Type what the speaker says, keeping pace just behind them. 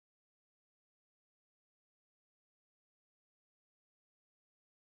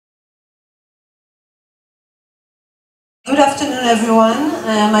Good afternoon, everyone.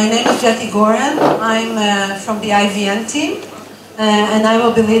 My name is Yago. I'm from the IVN team, and I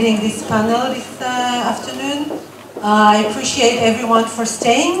will be leading this panel this afternoon. I appreciate everyone for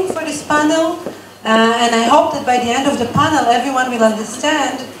staying for this panel, and I hope that by the end of the panel, everyone will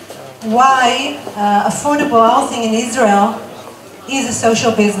understand why affordable housing in Israel is a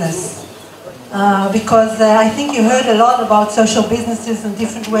social business. Because I think you heard a lot about social businesses and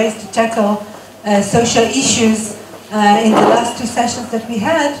different ways to tackle social issues in the last two sessions that we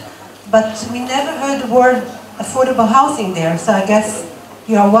had, but we never heard the word affordable housing there. So I guess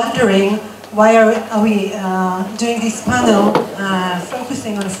you are wondering why are we doing this panel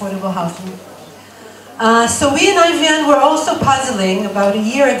focusing on affordable housing. So we in IVN were also puzzling about a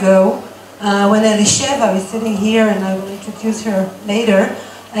year ago when Elisheva is sitting here, and I will introduce her later,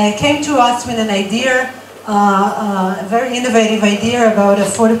 came to us with an idea, a very innovative idea about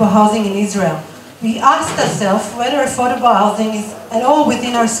affordable housing in Israel. We asked ourselves whether affordable housing is at all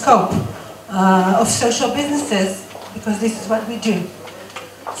within our scope of social businesses, because this is what we do.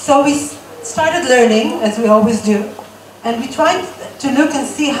 So we started learning, as we always do, and we tried to look and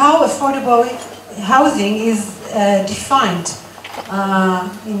see how affordable housing is defined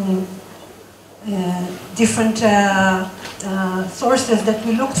in different sources that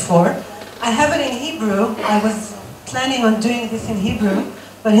we looked for. I have it in Hebrew. I was planning on doing this in Hebrew,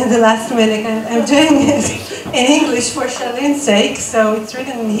 but in the last minute I'm doing it in English for Charlene's sake, so it's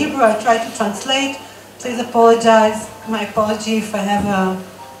written in Hebrew. I tried to translate. Please apologize. My apology if I have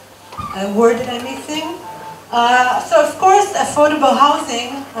a word that I'm missing. So of course, affordable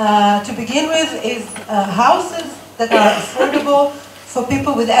housing, to begin with, is houses that are affordable for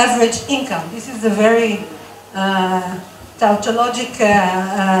people with average income. This is a very tautologic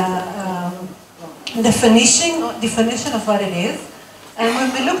definition of what it is. And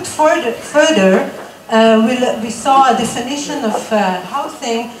when we looked further, we saw a definition of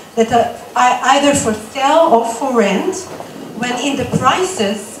housing that are either for sale or for rent, when in the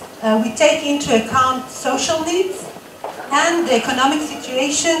prices we take into account social needs and the economic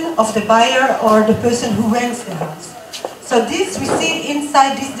situation of the buyer or the person who rents the house. So this, we see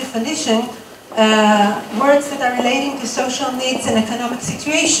inside this definition words that are relating to social needs and economic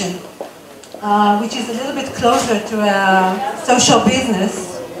situation, which is a little bit closer to social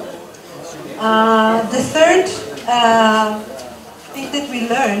business. The third thing that we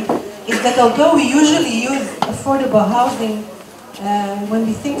learned is that although we usually use affordable housing when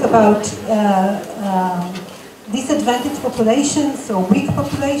we think about disadvantaged populations or weak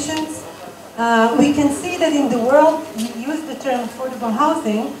populations, we can see that in the world we use the term affordable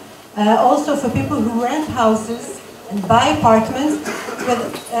housing also for people who rent houses and buy apartments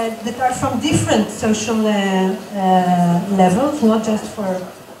that are from different social levels, not just for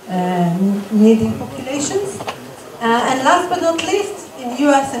needy populations. And last but not least, in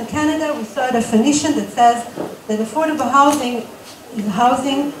US and Canada, we saw a definition that says that affordable housing is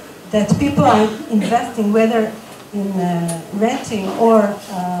housing that people are investing, whether in renting or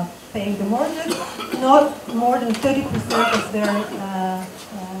paying the mortgage, not more than 30% of their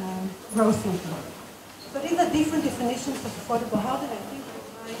gross income. So these are different definitions of affordable housing. I think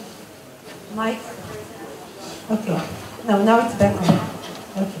my mic. Okay. No, now it's back on.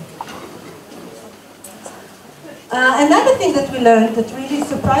 Okay. Another thing that we learned that really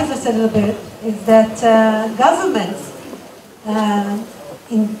surprised us a little bit is that governments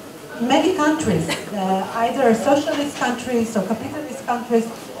in many countries, either socialist countries or capitalist countries,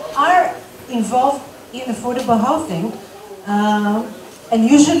 are involved in affordable housing, and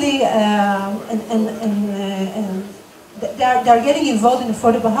usually they're getting involved in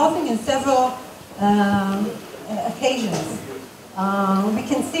affordable housing in several occasions. We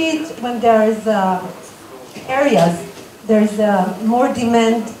can see it when there is areas, there's more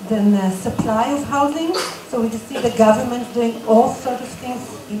demand than supply of housing. So we can see the government doing all sorts of things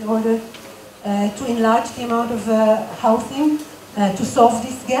in order to enlarge the amount of housing to solve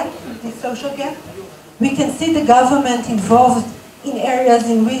this gap, this social gap. We can see the government involved in areas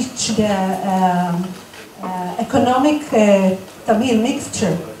in which the economic Tamil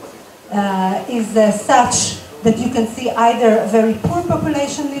mixture is such that you can see either a very poor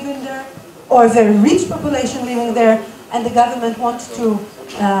population living there or a very rich population living there, and the government wants to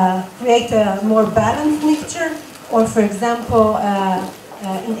create a more balanced mixture, or for example,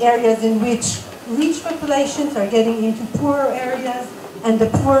 in areas in which rich populations are getting into poorer areas, and the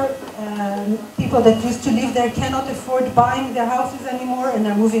poor people that used to live there cannot afford buying their houses anymore and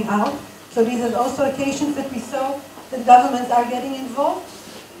are moving out. So these are also occasions that we saw that governments are getting involved.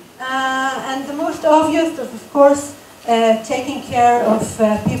 And the most obvious is, of course, taking care of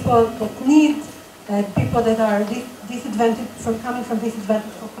people that need, people that are coming from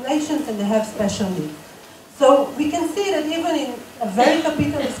disadvantaged populations, and they have special needs. So we can see that even in very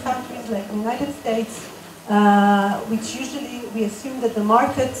capitalist countries like the United States, which usually we assume that the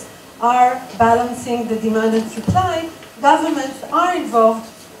markets are balancing the demand and supply, governments are involved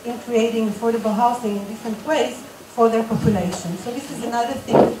in creating affordable housing in different ways for their population. So this is another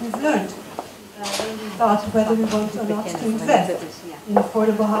thing that we've learned when we thought whether we want or not to invest in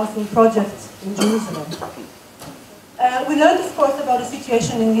affordable housing projects in Jerusalem. We learned, of course, about the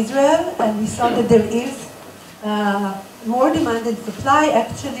situation in Israel, and we saw that there is more demand and supply.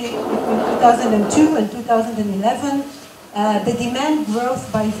 Actually, between 2002 and 2011, the demand grows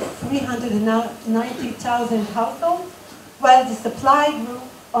by 390,000 households, while the supply grew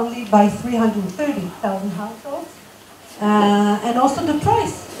only by 330,000 households. And also the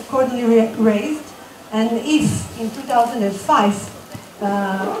price accordingly raised. And if in 2005,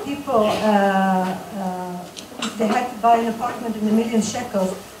 people, if they had to buy an apartment in 1 million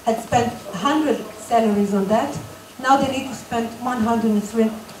shekels, had spent 100 salaries on that, now they need to spend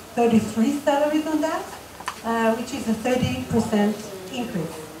 133 salaries on that, which is a 30%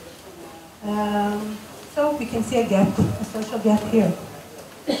 increase. So we can see a gap, a social gap here.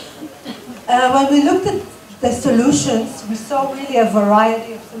 When we looked at the solutions, we saw really a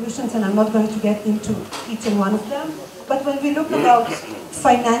variety of solutions, and I'm not going to get into each and one of them. But when we look about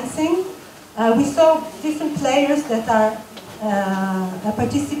financing, we saw different players that are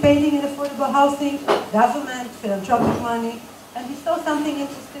participating in affordable housing, government, philanthropic money, and we saw something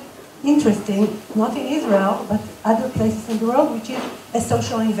interesting, not in Israel, but other places in the world, which is a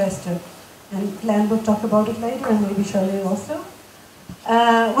social investor. And Glenn will talk about it later, and maybe Charlene also.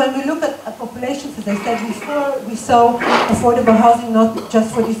 When we look at populations, as I said before, we saw affordable housing not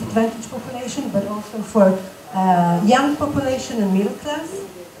just for disadvantaged population, but also for young population and middle class.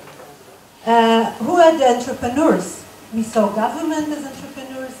 Who are the entrepreneurs? We saw government as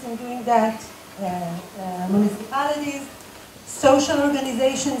entrepreneurs in doing that, municipalities, social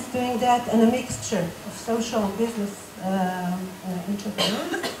organizations doing that, and a mixture of social and business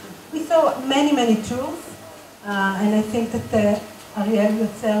entrepreneurs. We saw many, many tools, and I think that Ariel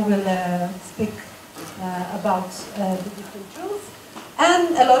Yozer will speak about the different tools,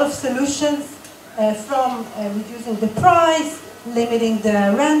 and a lot of solutions from reducing the price, limiting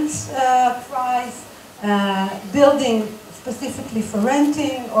the rent price, building specifically for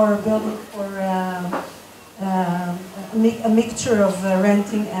renting, or building for a mixture of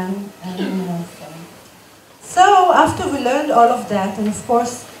renting and selling. So after we learned all of that, and of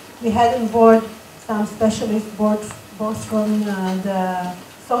course we had on board some specialists, both from the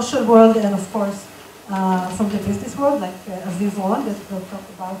social world and of course from the business world, like Aviv Ron, that will talk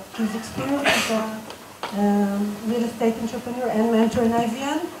about his experience as a real estate entrepreneur and mentor in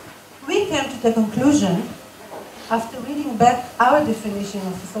IVN. We came to the conclusion, after reading back our definition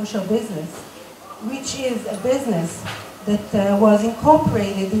of a social business, which is a business that was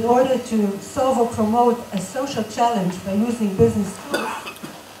incorporated in order to solve or promote a social challenge by using business tools,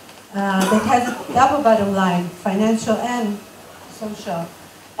 that has a double bottom line, financial and social,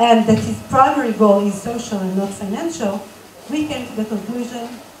 and that his primary goal is social and not financial, we came to the conclusion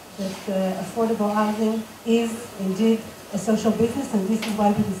that affordable housing is indeed a social business, and this is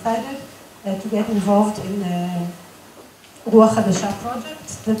why we decided to get involved in the Ruach Hadasha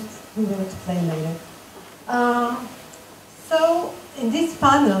project that we will explain later. So in this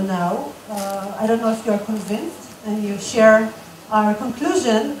panel now, I don't know if you are convinced and you share our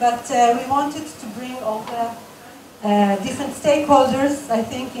conclusion, but we wanted to bring all the different stakeholders, I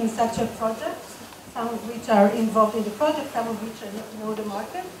think, in such a project, some of which are involved in the project, some of which know the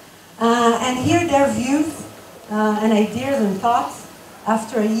market, and hear their views and ideas and thoughts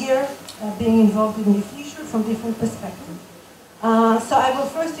after a year being involved in this issue from different perspectives. So I will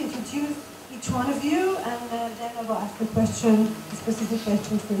first introduce each one of you, and then I will ask a specific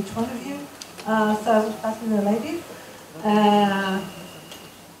question for each one of you. So I will start with the ladies.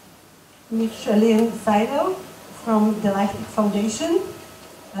 Ms. Charlene Seidle from the Leichtag Foundation.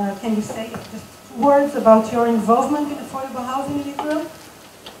 Can you say just 2 words about your involvement in affordable housing in Israel?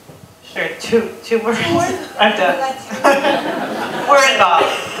 Sure, two words. I'm done. We're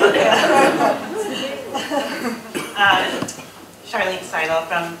involved. Charlene Seidle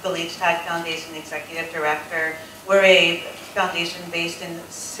from the Leichtag Foundation, Executive Director. We're a foundation based in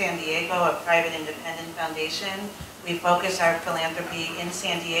San Diego, a private independent foundation. We focus our philanthropy in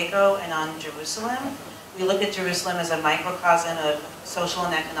San Diego and on Jerusalem. We look at Jerusalem as a microcosm of social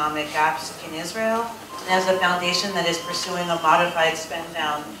and economic gaps in Israel, and as a foundation that is pursuing a modified spend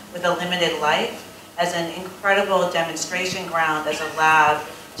down with a limited life as an incredible demonstration ground, as a lab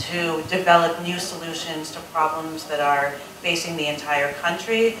to develop new solutions to problems that are facing the entire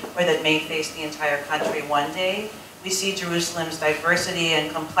country or that may face the entire country one day. We see Jerusalem's diversity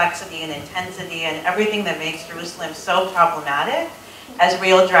and complexity and intensity and everything that makes Jerusalem so problematic as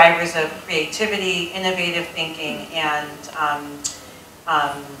real drivers of creativity, innovative thinking, and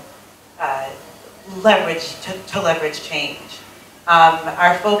leverage to leverage change.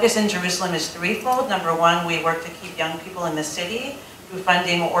 Our focus in Jerusalem is threefold. Number one, we work to keep young people in the city through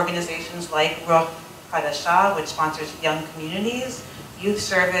funding organizations like Ruach Hadasha, which sponsors young communities, youth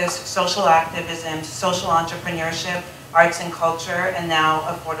service, social activism, social entrepreneurship, arts and culture, and now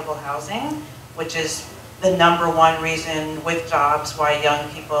affordable housing, which is the number one reason with jobs why young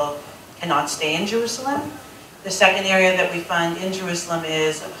people cannot stay in Jerusalem. The second area that we fund in Jerusalem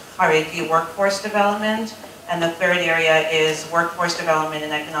is Haredi workforce development, and the third area is workforce development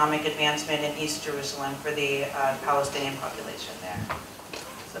and economic advancement in East Jerusalem for the Palestinian population there.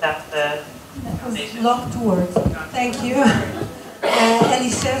 So that's the foundation. Long two words. Thank you.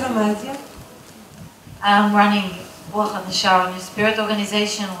 Elisheva, Mazya. I'm running Ruach Hadasha, New Spirit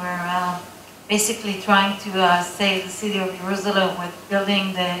organization. We're basically trying to save the city of Jerusalem with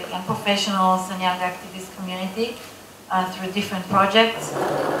building the young professionals and young activist community through different projects.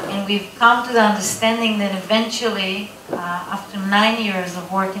 And we've come to the understanding that eventually, after 9 years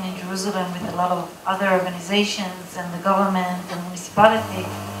of working in Jerusalem with a lot of other organizations and the government and municipality,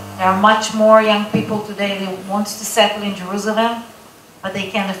 there are much more young people today that want to settle in Jerusalem, but they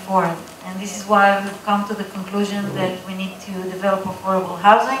can't afford. And this is why we've come to the conclusion that we need to develop affordable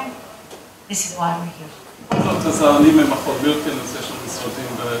housing. This is why we're here. אז אני ממכון מילקן, אז יש לנו משרדים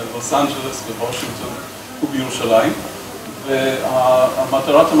בלוס אנג'לס, בוושינגטון ובירושלים.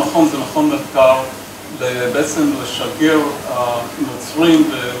 ומטרת המכון זה מכון מחקר בעצם לשגר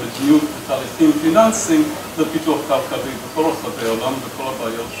נוצרים במדיניות ותהליכים פיננסיים לפיתוח כלכלי בכל רחבי העולם, בכל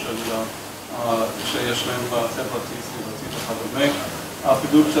הבעיות שיש להם בחברתי, סביבתי וכדומה.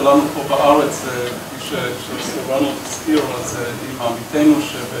 הפעילות שלנו פה בארץ, כפי שסורנו הזכיר, אז עם עמיתינו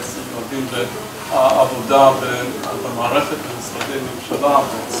שבעצם נותנים לעבודה במערכת במשרדי ממשלה,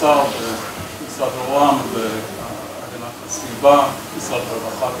 באוצר, במשרד רוה"מ, בהגנת הסביבה, משרד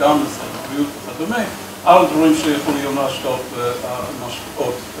הרווחה גם, משרד הבריאות וכדומה, על דברים שיכולים להשקעות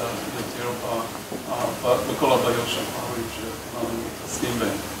משפיעות יותר בכל הבעיות שאנחנו מתעסקים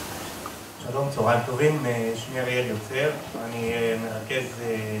בהן. שלום, צהריים טובים, שמי אריאל יוצר, אני מרכז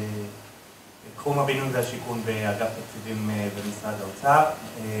תחום הבינוי והשיכון באגף תקציבים במשרד האוצר.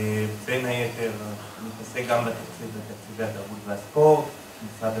 בין היתר אני מתעסק גם בתקציבי התרבות והספורט,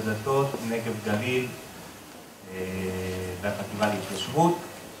 משרד הדתות, נגב גליל והחטיבה להתיישבות.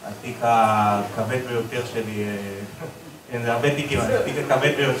 התיק הכבד ביותר שלי, זה הרבה תיקים, התיק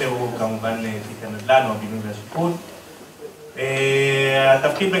הכבד ביותר הוא כמובן תיק הנדל"ן או הבינוי והשיכון.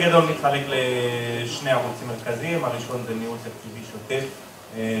 התפקיד בגדול מתחלק לשני ערוצים מרכזיים, הראשון זה ניהול תקציבי שוטף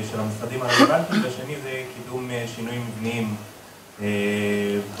של המשרדים הרלוונטיים, והשני זה קידום שינויים מבניים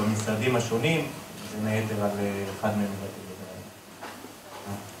במשרדים השונים, בין היתר על אחד מהם בתקציב.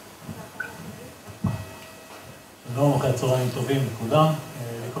 שלום, אחרי צהריים טובים לכולם,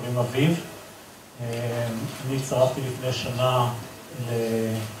 לי קוראים אביב. אני הצטרפתי לפני שנה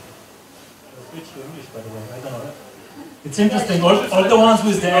It's interesting, all the ones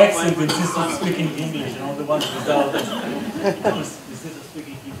with the accent insist on speaking English, and all the ones without insist on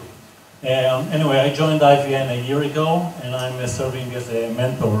speaking Hebrew. Anyway, I joined IVN a year ago, and I'm serving as a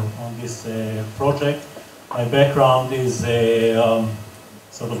mentor on this project. My background is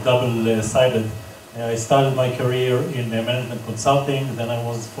sort of double-sided. I started my career in management consulting, then I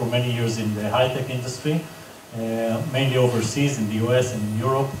was for many years in the high-tech industry, mainly overseas in the US and in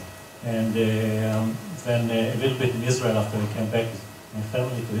Europe, and then a little bit in Israel after I came back with my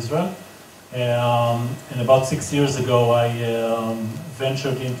family to Israel. And about 6 years ago, I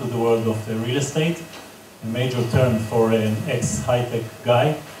ventured into the world of real estate, a major term for an ex-high-tech guy.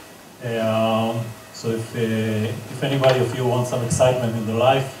 So if anybody of you wants some excitement in their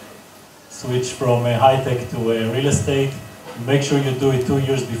life, switch from high-tech to real estate, make sure you do it 2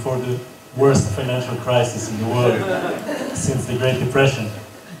 years before the worst financial crisis in the world since the Great Depression.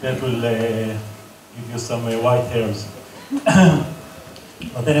 That will give you some white hairs.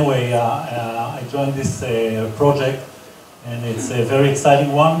 But anyway, I joined this project, and it's a very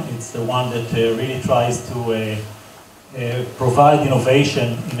exciting one. It's the one that really tries to provide innovation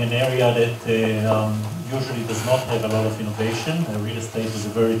in an area that usually does not have a lot of innovation. Real estate is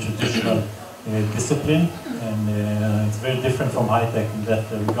a very traditional discipline, and it's very different from high-tech in that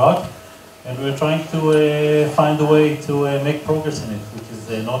regard. And we're trying to find a way to make progress in it, which is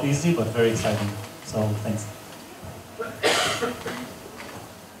not easy, but very exciting. So, thanks.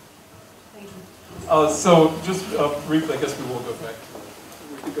 So just briefly, I guess we will go back.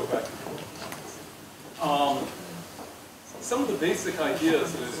 We can go back. Some of the basic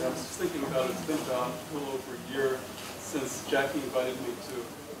ideas that I was just thinking about, it's been about a little over a year since Jackie invited me to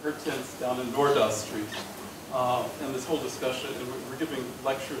her tents down in Nordau Street. And this whole discussion, and we're giving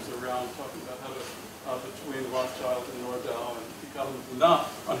lectures around talking about how to, between Rothschild and Nordau and Picasso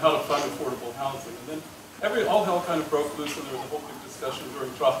on how to find affordable housing. And then all hell kind of broke loose, and there was a whole big discussion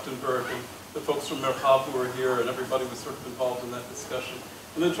during Trachtenberg, and the folks from Merchav who were here, and everybody was sort of involved in that discussion.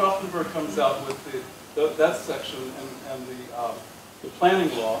 And then Trachtenberg comes out with that section and the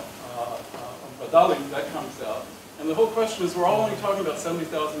planning law of Badalim, that comes out. And the whole question is, we're all only talking about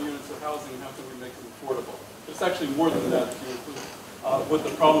 70,000 units of housing, and how can we make them affordable? It's actually more than that if you include what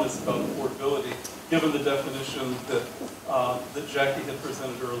the problem is about affordability, given the definition that Jackie had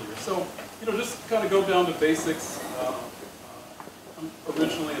presented earlier. So, just kind of go down to basics. I'm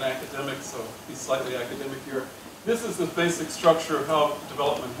originally an academic, so he's slightly academic here. This is the basic structure of how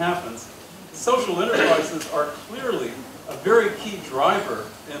development happens. Social enterprises are clearly a very key driver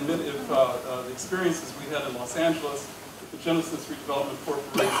in the experiences we had in Los Angeles, with the Genesis Redevelopment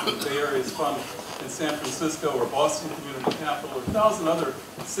Corporation, the Bay Area's fund in San Francisco, or Boston Community Capital, or 1,000 other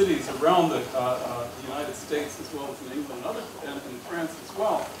cities around the United States, as well as in England and in France as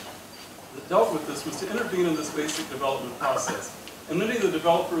well, that dealt with this, was to intervene in this basic development process. And many of the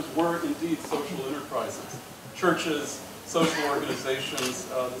developers were indeed social enterprises. Churches, social organizations.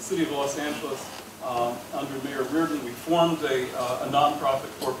 The city of Los Angeles, under Mayor Reardon, we formed a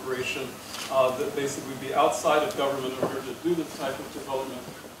nonprofit corporation that basically would be outside of government in order to do this type of development.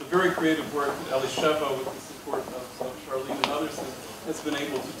 The very creative work that Elisheva, with the support of Charlene and others, has been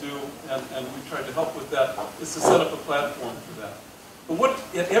able to do, and we tried to help with that, is to set up a platform for that. But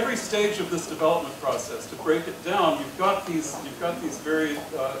at every stage of this development process, to break it down, you've got these very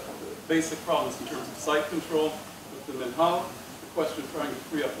basic problems in terms of site control with the Minhal, the question of trying to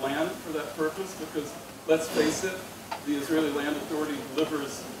free up land for that purpose, because let's face it, the Israeli Land Authority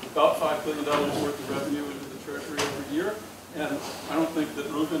delivers about $5 billion worth of revenue into the treasury every year, and I don't think that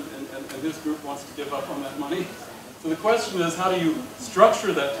Reuven and his group wants to give up on that money. So the question is, how do you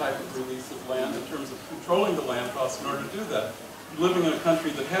structure that type of release of land in terms of controlling the land costs in order to do that? Living in a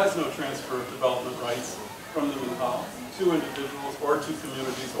country that has no transfer of development rights from the Minhal to individuals or to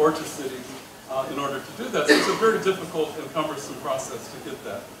communities or to cities in order to do that. So it's a very difficult and cumbersome process to get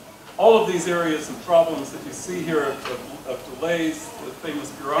that. All of these areas and problems that you see here of delays, the famous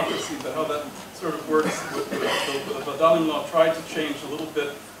bureaucracy, but how that sort of works with the Badalim law tried to change a little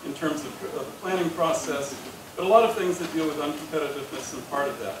bit in terms of the planning process, but a lot of things that deal with uncompetitiveness and part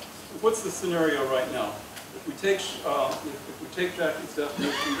of that. What's the scenario right now? If we take Jackie's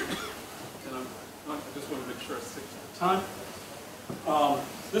definition, and I just want to make sure I stick to the time.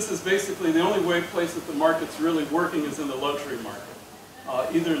 This is basically the only place that the market's really working is in the luxury market,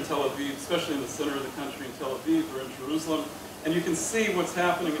 either in Tel Aviv, especially in the center of the country in Tel Aviv or in Jerusalem. And you can see what's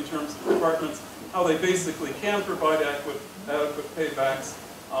happening in terms of apartments, how they basically can provide adequate paybacks.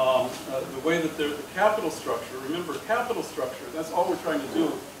 The way that the capital structure, remember capital structure, that's all we're trying to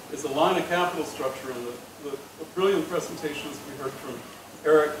do is align a capital structure, and the brilliant presentations we heard from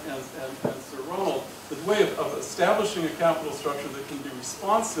Eric and Sir Ronald, the way of establishing a capital structure that can be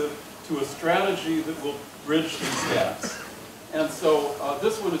responsive to a strategy that will bridge these gaps. And so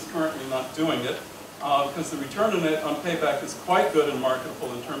this one is currently not doing it because the return on payback is quite good and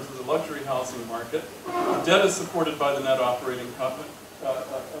marketable in terms of the luxury housing market. The debt is supported by the net operating covenant of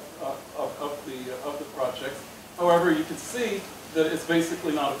the project. However, you can see that it's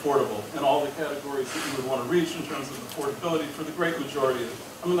basically not affordable in all the categories that you would want to reach in terms of affordability for the great majority of it.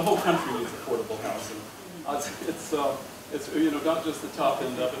 I mean, the whole country needs affordable housing. It's not just the top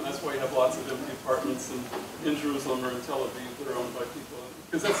end of it, and that's why you have lots of empty apartments in Jerusalem or in Tel Aviv that are owned by people,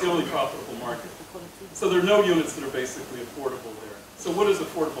 because that's the only profitable market. So there are no units that are basically affordable there. So what is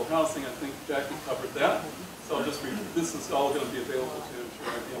affordable housing? I think Jackie covered that. So I'll just read, this is all going to be available to you. I'm sure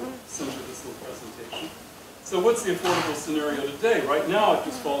I'll be able to send you this little presentation. So what's the affordable scenario today? Right now, it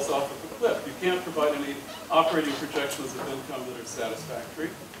just falls off of a cliff. You can't provide any operating projections of income that are satisfactory.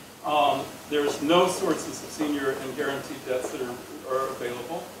 There's no sources of senior and guaranteed debts that are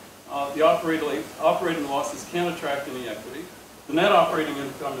available. The operating losses can't attract any equity. The net operating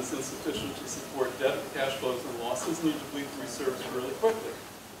income is insufficient to support debt, cash flows, and losses, and you deplete the reserves really quickly.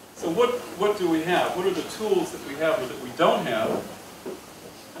 So what do we have? What are the tools that we have or that we don't have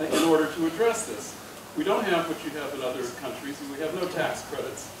in order to address this? We don't have what you have in other countries, and we have no tax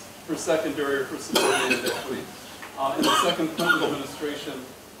credits for secondary or for subordinated equity. In the second Clinton administration,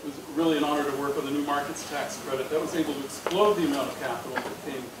 it was really an honor to work on the new markets tax credit. That was able to explode the amount of capital that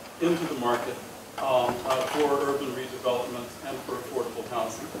came into the market for urban redevelopment and for affordable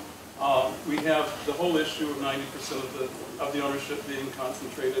housing. We have the whole issue of 90% of the ownership being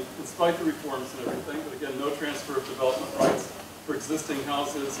concentrated, despite the reforms and everything, but again, no transfer of development rights for existing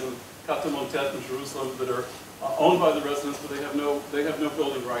houses in Katamontet in Jerusalem that are owned by the residents, but they have no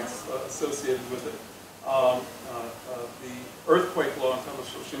building rights associated with it. The earthquake law in Tala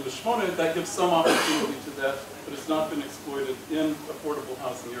 38, that gives some opportunity to that, but it's not been exploited in affordable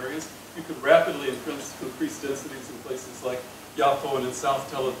housing areas. You could rapidly increase densities in places like Yago and in South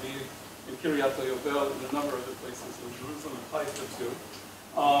Tel Aviv, in Kiryat Yovel, and a number of other places in Jerusalem and Haifa too.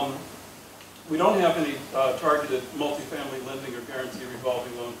 We don't have any targeted multifamily lending or guarantee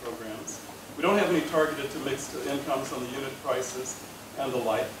revolving loan programs. We don't have any targeted to mixed incomes on the unit prices and the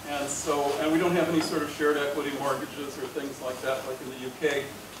like. And we don't have any sort of shared equity mortgages or things like that, like in the UK,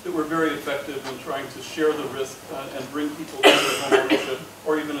 that were very effective in trying to share the risk and bring people into home ownership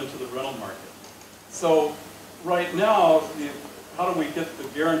or even into the rental market. So right now, how do we get the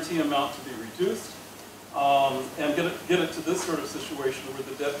guarantee amount to be reduced and get it to this sort of situation where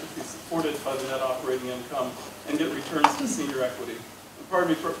the debt could be supported by the net operating income and get returns to senior equity? And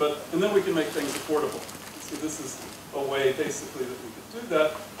pardon me, and then we can make things affordable. So this is a way, basically, that we could do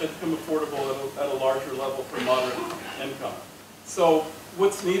that and become affordable at a larger level for moderate income. So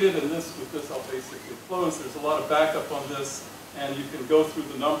what's needed in this, with this I'll basically close, there's a lot of backup on this, and you can go through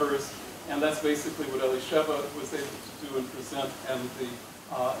the numbers, and that's basically what Elisheva was able to do and present,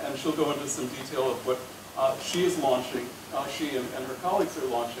 and she'll go into some detail of what she is launching, she and her colleagues are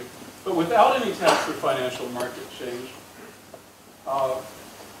launching. But without any tax or financial market change,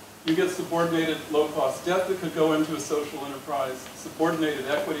 you get subordinated low-cost debt that could go into a social enterprise, subordinated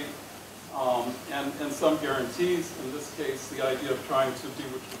equity, and some guarantees. In this case, the idea of trying to do,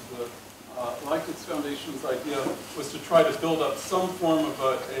 which was the Leichtag Foundation's idea, was to try to build up some form of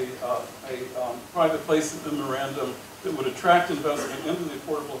a private placement memorandum that would attract investment into the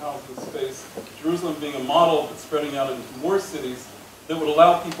affordable housing space, Jerusalem being a model but spreading out into more cities that would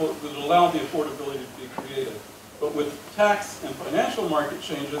allow the affordability to be created. But with tax and financial market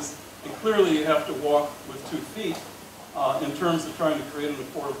changes, and clearly you have to walk with 2 feet in terms of trying to create an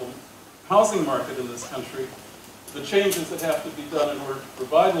affordable housing market in this country, the changes that have to be done in order to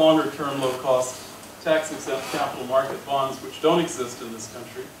provide longer-term, low-cost, tax-exempt capital market bonds, which don't exist in this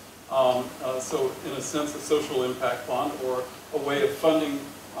country. So in a sense, a social impact bond or a way of funding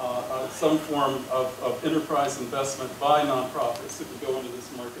some form of enterprise investment by nonprofits that would go into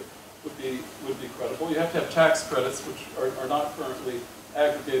this market would be credible. You have to have tax credits, which are not currently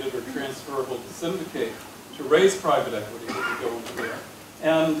aggregated or transferable to syndicate to raise private equity that would go into there.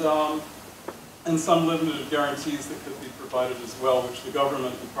 And some limited guarantees that could be provided as well, which the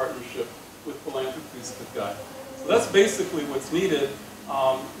government in partnership with philanthropies could guide. So that's basically what's needed.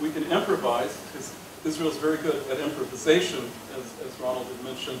 We can improvise, because Israel's very good at improvisation, as Ronald had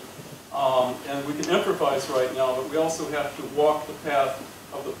mentioned. And we can improvise right now, but we also have to walk the path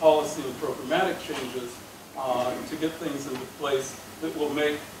of the policy and programmatic changes to get things into place that will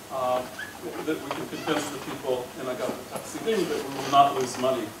make, that we can convince the people in Agat Taksidim that we will not lose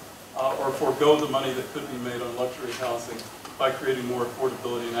money or forego the money that could be made on luxury housing by creating more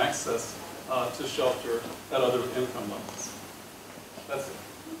affordability and access to shelter at other income levels. That's it.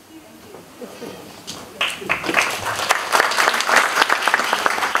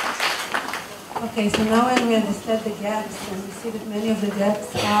 Okay, so now when we understand the gaps, and we see that many of the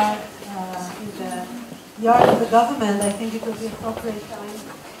gaps are in the yard of the government, I think it will be appropriate time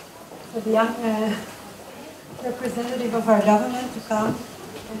for the young representative of our government to come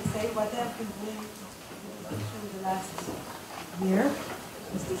and say what they have been doing in the last year.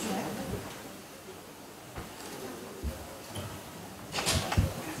 Mr. Sheikh.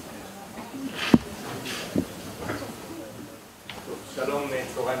 שלום,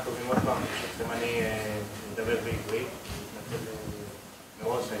 צהריים טובים עוד פעם, אם אני מדבר בעברית,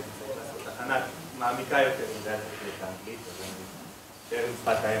 מראש הייתי צריך לעשות תחנה מעמיקה יותר, אם זה היה צריך להיות האנגלית, אז אני יותר עם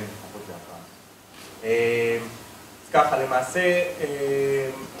שפת האם לפחות להפעם. אז ככה, למעשה,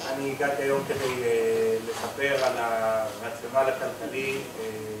 אני הגעתי היום כדי לספר על הרציונל הכלכלי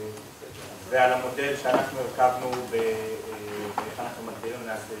ועל המודל שאנחנו הרכבנו ואיך אנחנו מגדירים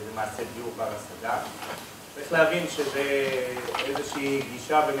למעשה דיור בר השגה. צריך להבין שזה איזושהי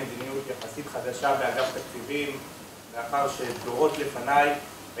גישה ומדיניות יחסית חדשה באגף תקציבים, לאחר שדורות לפניי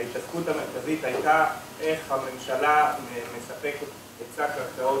ההתעסקות המרכזית הייתה איך הממשלה מספקת היצע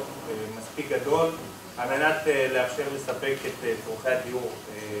קרקעות מספיק גדול על מנת לאפשר לספק את צורכי הדיור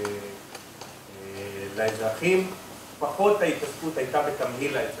לאזרחים. פחות ההתעסקות הייתה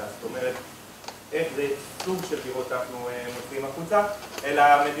בתמהיל ההיצע, זאת אומרת איך זה סוג של דירות אנחנו מוצאים החוצה, אלא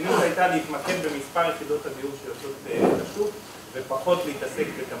המדיניות הייתה להתמקד במספר יחידות הדיור שיוצאות לשוק, ופחות להתעסק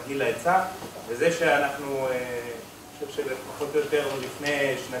בתמהיל ההיצע, וזה שאנחנו, אני חושב שלפחות או יותר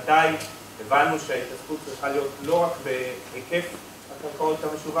לפני שנתיים, הבנו שההתעסקות צריכה להיות לא רק בהיקף הקרקעות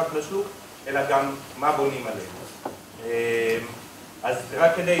המשווק לשוק, אלא גם מה בונים עליהם. אז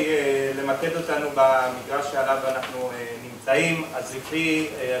רק כדי למקד אותנו במגרש שעליו אנחנו נמצאים, אז לפי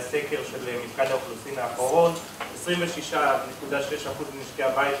הסקר של מפקד האוכלוסין האחרון, 26.6% ממשקי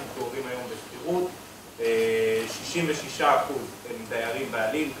הבית מתגוררים היום בשכירות, 66% הם דיירים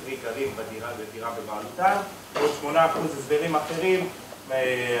בעלים, קרי גרים בדירה בבעלותם, עוד 8% הסדרים אחרים,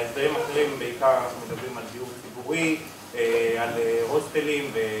 הסדרים אחרים בעיקר אנחנו מדברים על דיור ציבורי, על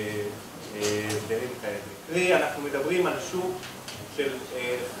הוסטלים והסדרים כאלה. קרי אנחנו מדברים על שוק של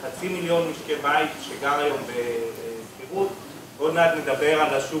 500,000 משקי בית שגר היום בשכירות, ועוד מעט נדבר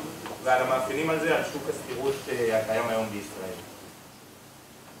על השוק ועל המאפיינים על זה, על שוק השכירות הקיים היום בישראל.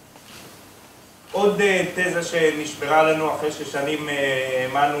 עוד תזה שנשברה לנו אחרי ששנים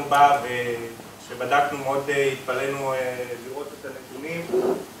האמנו בה ושבדקנו מאוד התפלאנו לראות את הנתונים,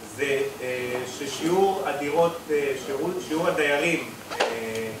 זה ששיעור הדירות, שיעור הדיירים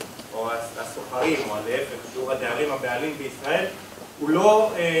או הסוחרים, או להפך, שיעור הדיירים הבעלים בישראל, הוא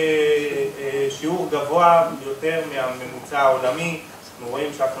לא שיעור גבוה יותר מהממוצע העולמי. אנחנו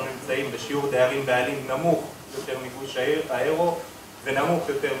רואים שאנחנו נמצאים בשיעור דיירים בעלים נמוך יותר מגוש האירו, ונמוך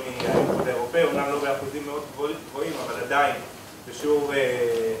יותר מהאיחוד האירופאי, אומנם לא באחוזים מאוד גבוהים, אבל עדיין בשיעור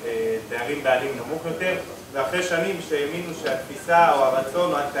דיירים בעלים נמוך יותר, ואחרי שנים שהאמינו שהתפיסה או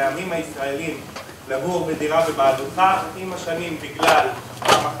הרצון או הטעמים הישראלים לגור בדירה בבעלותך, עם השנים בגלל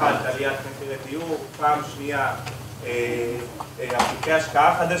פעם אחת עליית מחירי דיור, פעם שנייה אפיקי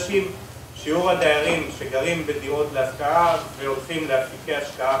השקעה חדשים, שיעור הדיירים שגרים בדירות להשכרה והולכים לאפיקי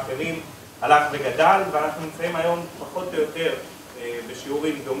השקעה אחרים הלך וגדל, ואנחנו נמצאים היום פחות או יותר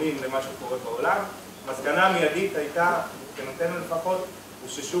בשיעורים דומים למה שקורה בעולם. המסקנה המיידית הייתה, מבחינתנו לפחות, הוא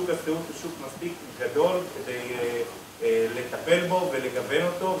ששוק השכירות הוא שוק מספיק גדול כדי לטפל בו ולגוון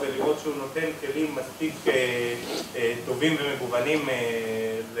אותו ולראות שהוא נותן כלים מספיק טובים ומגוונים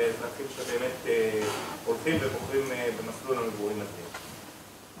לאזרחים שבאמת הולכים ובוחרים במסלול המגורים הזה.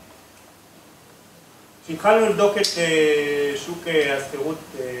 כשהתחלנו לבדוק את שוק השכירות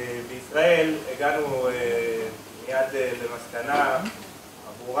בישראל, הגענו מיד למסקנה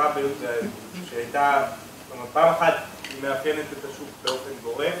הברורה שהייתה, פעם אחת היא מאפיינת את השוק באופן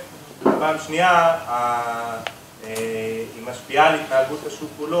גורף, פעם שנייה היא משפיעה על התנהגות השוק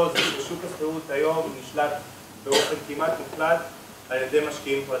כולו, זה ששוק השכירות היום נשלט באופן כמעט מוחלט על ידי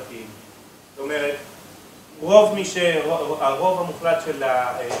משקיעים פרטיים. זאת אומרת, הרוב המוחלט של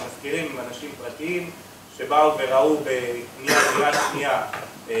המשכירים הם אנשים פרטיים שבאו וראו בקנייה דירה שנייה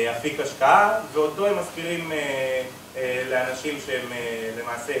אפיק השקעה, ואותו הם משכירים לאנשים שהם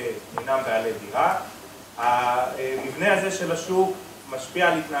למעשה אינם בעלי דירה. המבנה הזה של השוק משפיע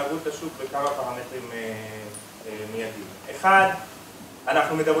על התנהגות השוק בכמה פרמטרים מיידיים. אחד,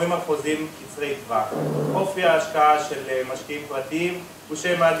 אנחנו מדברים על חוזים קצרי טווח. אופי ההשקעה של משקיעים פרטיים הוא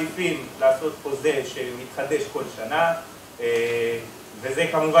שהם מעדיפים לעשות חוזה שמתחדש כל שנה, וזה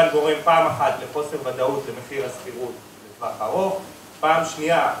כמובן גורם פעם אחת לחוסר ודאות למחיר השכירות לטווח ארוך, פעם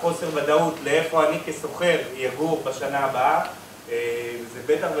שנייה חוסר ודאות לאיפה אני כסוחר יגור בשנה הבאה. זה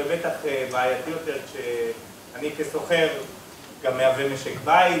בטח ובטח בעייתי יותר כשאני כסוחר גם מהווה משק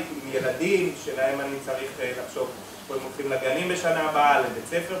בית עם ילדים שלהם אני צריך לחשוב פה הם הולכים לגנים בשנה הבאה, לבית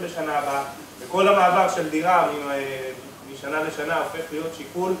ספר בשנה הבאה, וכל המעבר של דירה משנה לשנה הופך להיות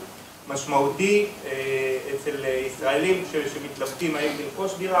שיקול משמעותי אצל ישראלים שמתלבטים האם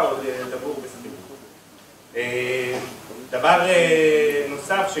לרכוש דירה או לגור בשכירות. דבר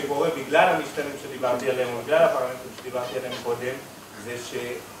נוסף שקורה בגלל המשתנים שדיברתי עליהם או בגלל הפרמטרים שדיברתי עליהם קודם,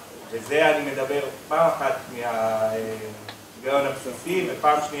 וזה אני מדבר פעם אחת מהגיון הבסיסי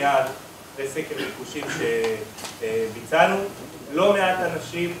ופעם שנייה אחרי סקר ביקושים שביצענו, לא מעט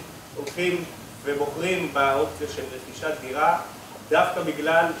אנשים הולכים ובוחרים באופציה של רכישת דירה דווקא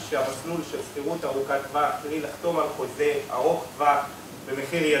בגלל שהמסלול של שכירות ארוכת טווח, קרי לחתום על חוזה ארוך טווח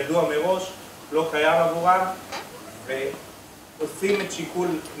במחיר ידוע מראש, לא קיים עבורם, ועושים את שיקול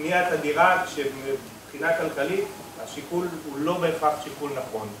קניית הדירה כשבחינה כלכלית השיקול הוא לא בהכרח שיקול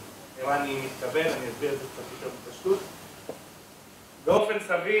נכון. למה אני מתכוון, אני אסביר את זה קצת יותר בפשטות. באופן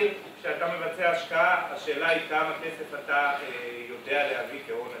סביר, כשאתה מבצע השקעה, השאלה היא כמה כסף אתה יודע להביא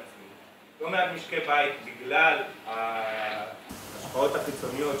כהון עצמי. לא מעט משקי בית בגלל ההשפעות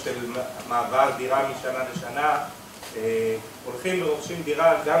החיצוניות של מעבר דירה משנה לשנה, הולכים ורוכשים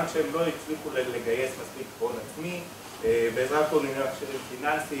דירה גם כשהם לא הצליחו לגייס מספיק הון עצמי, בעזרת כל מיני מכשירים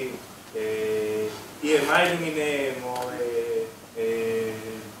פיננסיים, EMI למיניהם, או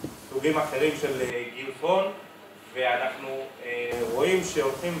סוגים אחרים של גיוס הון, ואנחנו רואים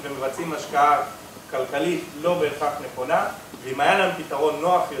שהולכים ומבצעים השקעה כלכלית לא בהכרח נכונה, ואם היה לנו פתרון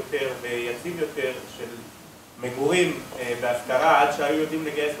נוח יותר ויציב יותר של מגורים בהשכרה, עד שהיו יודעים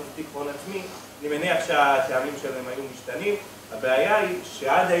לגייס מספיק הון עצמי, אני מניח שהטעמים שלהם היו משתנים. הבעיה היא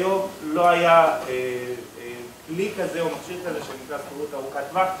שעד היום לא היה כלי כזה או מכשיר כזה שנקרא שכירות ארוכת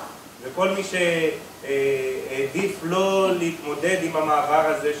טווח, וכל מי שהעדיף לא להתמודד עם המעבר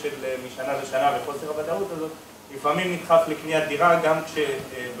הזה של משנה לשנה וחוסר הוודאות הזאת, לפעמים נדחף לקניית דירה גם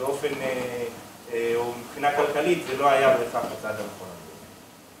כשבאופן או מבחינה כלכלית זה לא היה בהכרח הצד הנכון.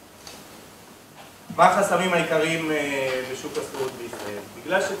 מה החסמים העיקריים בשוק השכירות בישראל?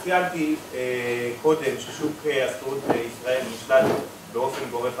 בגלל שציינתי קודם ששוק השכירות בישראל נשלט באופן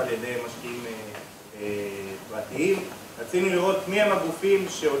גורף על ידי משקיעים פרטיים, רצינו לראות מי הם הגופים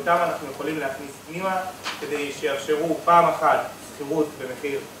שאותם אנחנו יכולים להכניס פנימה כדי שיאפשרו פעם אחת שכירות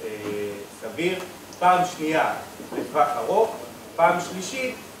במחיר סביר, פעם שנייה לטווח ארוך, פעם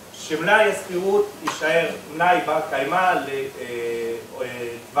שלישית שמלאי השכירות יישאר מלאי בר קיימא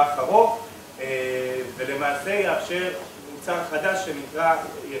לטווח ארוך, ולמעשה יאפשר מוצר חדש שנקרא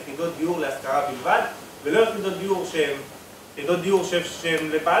יחידות דיור להשכרה בלבד, ולא יחידות דיור שהן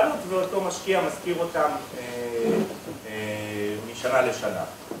לבעלות ואותו משקיע משכיר אותם משנה לשנה.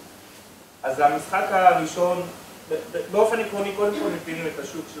 אז המשחק הראשון, באופן עקרוני קודם כל מפינים את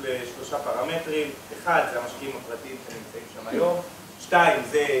השוק של 3 פרמטרים. 1 זה המשקיעים הפרטיים שנמצאים שם היום, 2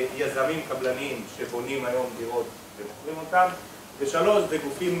 זה יזמים קבלניים שבונים היום דירות ומוכרים אותם, ו3 זה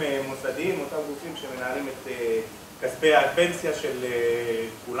גופים מוסדיים, אותם גופים שמנהלים את כספי הפנסיה של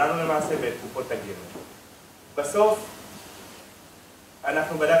כולנו למעשה ואת קופות הגמל. בסוף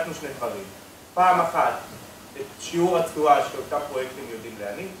אנחנו בדקנו שני דברים. פעם אחת את שיעור התשואה שאותם פרויקטים יודעים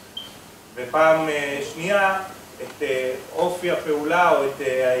להניב, ופעם שנייה את אופי הפעולה או את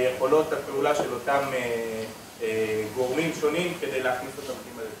יכולות הפעולה של אותם גורמים שונים כדי להכניס אותם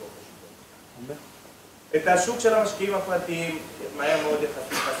פנימה לתוך השוק. את השוק של המשקיעים הפרטיים מהר מאוד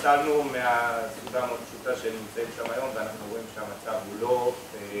יחסית פסלנו מהסיבה המאוד פשוטה שנמצאים שם היום, ואנחנו רואים שהמצב הוא לא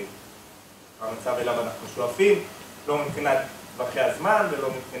המצב אליו אנחנו שואפים, לא מבחינת טווחי הזמן ולא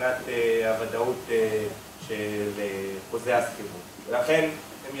מבחינת הוודאות של חוזי השכירות. ולכן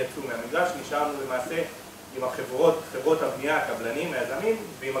הם יצאו מהמגרש, נשארנו למעשה עם חברות הבנייה, הקבלנים, היזמים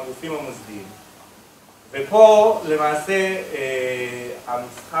ועם הגופים המוסדיים. ופה למעשה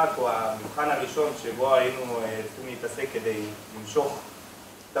המשחק או המבחן הראשון שבו היינו צריכים להתעסק כדי למשוך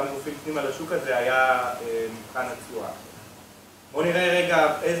אותם גופים פנימה לשוק הזה היה מבחן התשואה. בואו נראה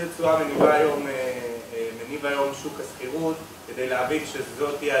רגע איזה תשואה מניב היום שוק השכירות כדי להבין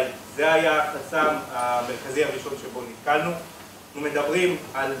שזה היה החסם המרכזי הראשון שבו נתקלנו. אנחנו מדברים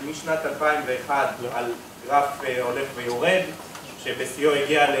על משנת 2001 על גרף הולך ויורד, שבשיאו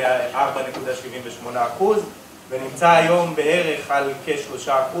הגיע ל-4.78% ונמצא היום בערך על כ-3%,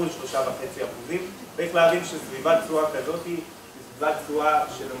 3.5%. צריך להבין שסביבת תשואה כזאת היא סביבת תשואה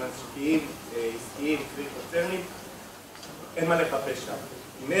של משקיעים עסקיים, קרי קונצרנים, אין מה לחפש שם.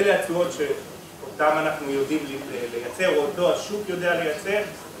 אם אלה התשואות שאותם אנחנו יודעים לייצר, או אותו השוק יודע לייצר,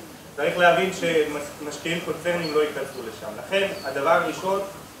 צריך להבין שמשקיעים קונצרנים לא ייכנסו לשם. לכן הדבר הראשון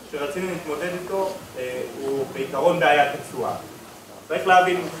שרצינו להתמודד איתו הוא בעיקרון בעיית התשואה. צריך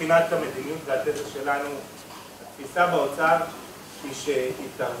להבין מבחינת המדיניות והתזה שלנו, התפיסה באוצר היא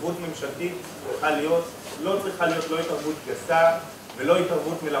שהתערבות ממשלתית לא צריכה להיות לא התערבות גסה ולא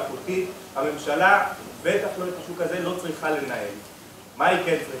התערבות מלאכותית. הממשלה, בטח לא את השוק הזה, לא צריכה לנהל. מה היא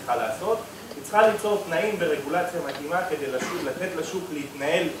כן צריכה לעשות? היא צריכה ליצור תנאים ברגולציה מתאימה כדי לתת לשוק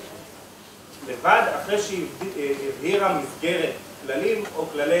להתנהל לבד, אחרי שהיא הבהירה מסגרת כללים או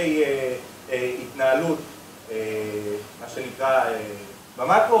כללי התנהלות, מה שנקרא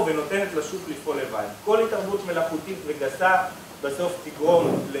במקרו, ונותנת לשוק לפעול לבד. כל התערבות מלאכותית וגסה בסוף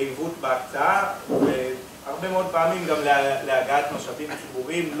תגרום לעיוות בהקצאה, והרבה מאוד פעמים גם להגעת משאבים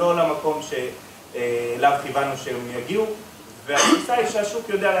ציבוריים, לא למקום שאליו כיוונו שהם יגיעו, והתפיסה היא שהשוק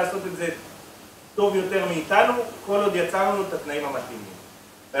יודע לעשות את זה טוב יותר מאיתנו, כל עוד יצרנו את התנאים המתאימים.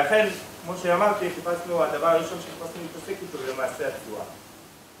 ולכן, כמו שאמרתי, הדבר הראשון שחיפשנו להתעסק איתו זה למעשה התשואה.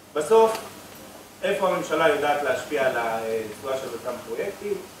 בסוף, איפה הממשלה יודעת להשפיע על התשואה של אותם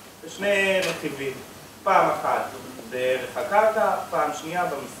פרויקטים? בשני רכיבים. פעם אחת בערך הקרקע, פעם שנייה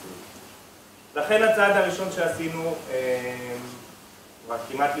במיסוי. לכן הצעד הראשון שעשינו, רק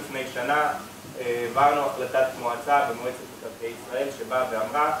כמעט לפני שנה, העברנו החלטת מועצה במועצת מקרקעי ישראל שבאה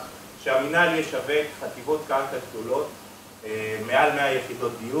ואמרה שהמינהל ישווק חטיבות קרקע גדולות, מעל 100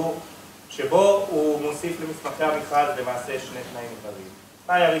 יחידות דיור, שבו הוא מוסיף למסמכי המכרז למעשה שני תנאים עיקריים.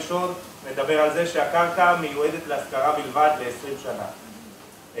 התנאי הראשון מדבר על זה שהקרקע מיועדת להשכרה בלבד ל-20 שנה.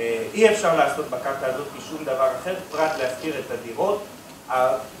 אי אפשר לעשות בקרקע הזאת שום דבר אחר, פרט להשכיר את הדירות.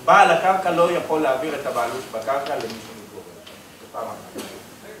 בעל הקרקע לא יכול להעביר את הבעלות בקרקע למי שמתגורר. זה פעם אחת.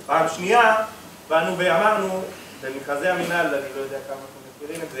 פעם שנייה, באנו ואמרנו, במכרזי המינהל, אני לא יודע כמה אנחנו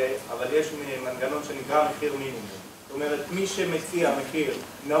מכירים את זה, אבל יש מנגנון שנקרא מחיר מינימום. זאת אומרת, מי שמציע מחיר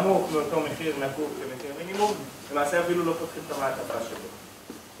נמוך מאותו מחיר נקוב כמחיר מינימום, למעשה אפילו לא פותחים את המעטפה שלו.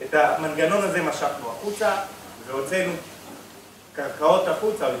 את המנגנון הזה משכנו החוצה, והוצאנו קרקעות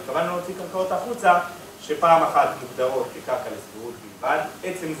החוצה, או התכוונו להוציא קרקעות החוצה, שפעם אחת מוגדרות כקרקע לשכירות בלבד.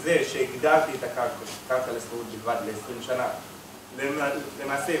 עצם זה שהגדרתי את הקרקע לשכירות בלבד ל-20 שנה,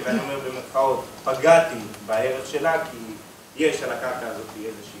 למעשה, ואני אומר במרכאות, פגעתי בערך שלה, כי יש על הקרקע הזאת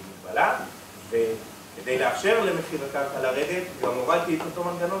איזושהי מגבלה, וכדי לאפשר למחיר הקרקע לרדת, גם הורדתי את אותו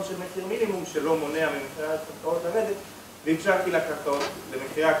מנגנון של מחיר מינימום, שלא מונע ממחירי הקרקעות לרדת, ואפשרתי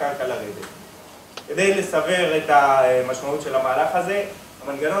למחירי הקרקע לרדת. כדי לסבר את המשמעות של המהלך הזה,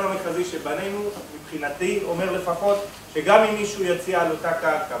 המנגנון המכרזי שבנינו, מבחינתי, אומר לפחות שגם אם מישהו יציע על אותה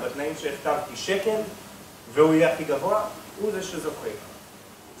קרקע בתנאים שהכתבתי שקל, והוא יהיה הכי גבוה, הוא זה שזוכה.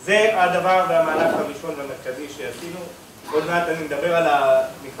 זה הדבר והמהלך הראשון והמרכזי שעשינו. עוד מעט אני מדבר על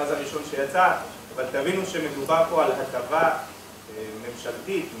המכרז הראשון שיצא, אבל תבינו שמדובר פה על הטבה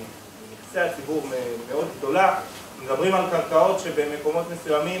ממשלתית, מנכסי הציבור מאוד גדולה. מדברים על קרקעות שבמקומות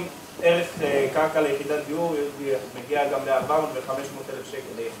מסוימים ערך קרקע ליחידת דיור מגיע גם ל-400 ו-500 אלף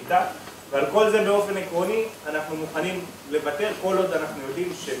שקל ליחידה, ועל כל זה באופן עקרוני אנחנו מוכנים לוותר כל עוד אנחנו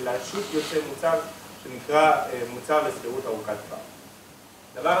יודעים שלשוק יוצא מוצר שנקרא מוצר לשכירות ארוכת טווח.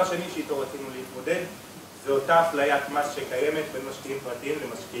 דבר השני שאיתו רצינו להתמודד זה אותה אפליית מס שקיימת בין משקיעים פרטיים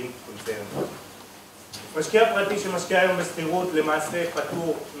למשקיעים קונצרניים. משקיע פרטי שמשקיע היום בשכירות למעשה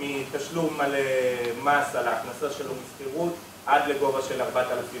פטור מתשלום על מס על ההכנסה שלו משכירות עד לגובה של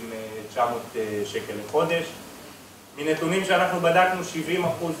 4,900 שקל לחודש. מנתונים שאנחנו בדקנו,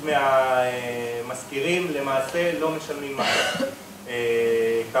 70% מהמשכירים למעשה לא משלמים מס.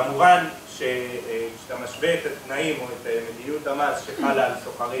 כמובן שכשאתה משווה את התנאים או את מדיניות המס שחלה על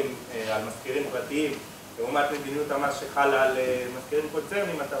סוחרים, על משכירים פרטיים, לעומת מדיניות המס שחלה על משכירים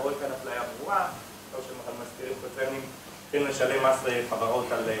קונצרניים, אתה רואה כאן אפליה ברורה. לא שמשכירים קונצרניים צריכים לשלם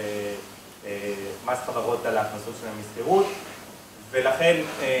מס חברות על ההכנסות שלהם משכירות, ולכן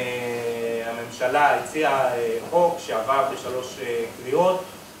הממשלה הציעה חוק שעבר בשלוש קריאות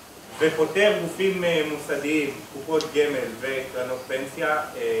ופותר גופים מוסדיים, קופות גמל וקרנות פנסיה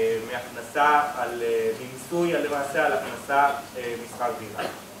מהכנסה ממיסוי למעשה על הכנסה משכר דירה.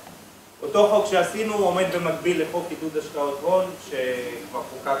 אותו חוק שעשינו עומד במקביל לחוק עידוד השקעות הון שכבר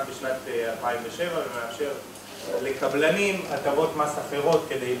חוקק בשנת 2007 ומאפשר לקבלנים הטבות מס אחרות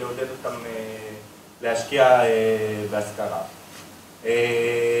כדי לעודד אותם להשקיע בהשכרה.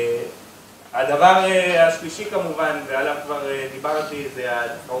 הדבר השלישי כמובן, ועליו כבר דיברתי, זה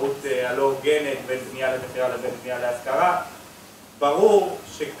התחרות הלא הוגנת בין בנייה למכירה לבין בנייה להשכרה. ברור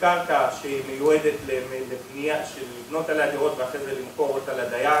שקרקע שהיא מיועדת לבנייה, של לבנות עליה דירות ואחרי זה למכור אותה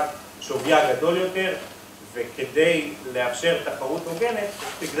לדייר, שוויה גדול יותר, וכדי לאפשר תחרות הוגנת,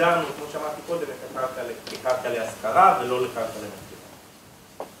 הגדרנו, כמו שאמרתי קודם, את הקרקע כקרקע להשכרה ולא לקרקע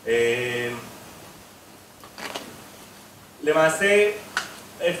למכירה. למעשה,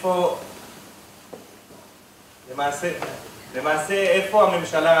 איפה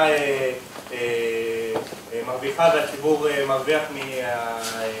הממשלה מרוויחה והציבור מרוויח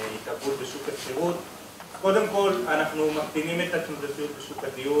מהתערבות בשוק השכירות? קודם כל, אנחנו מקטינים את התנודתיות בשוק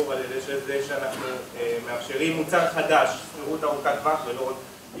הדיור על ידי זה שאנחנו מאפשרים מוצר חדש, שכירות ארוכת טווח ולא רק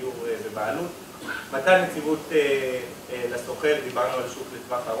דיור בבעלות. מתן נציבות לשוכר, דיברנו על שוק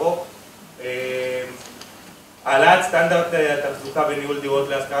לטווח ארוך. העלאת סטנדרט התחזוקה וניהול דירות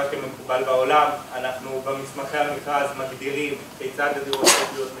להשכרה כמקובל בעולם. אנחנו במסמכי המכרז מגדירים כיצד הדירות צריכות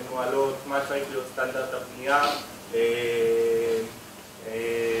להיות מנוהלות, מה צריך להיות סטנדרט הבנייה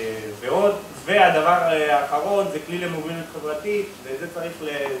ועוד. והדבר האחרון זה כלי למוביליות חברתית, וזה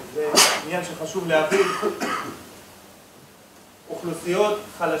זה עניין שחשוב להבין. אוכלוסיות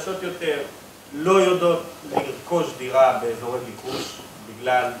חלשות יותר לא יודעות לרכוש דירה באזורי ביקוש,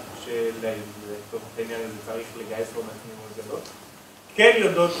 בגלל שלתוך העניין הזה צריך לגייס הון עצמי מאוד גדול. כן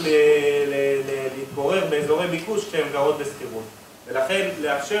יודעות להתגורר באזורי ביקוש כשהן גרות בשכירות. ולכן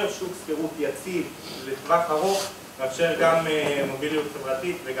לאפשר שוק שכירות יציב לטווח ארוך, מאפשר גם מוביליות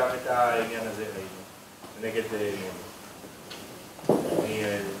חברתית וגם את העניין הזה ראינו, נגד נאמר. אני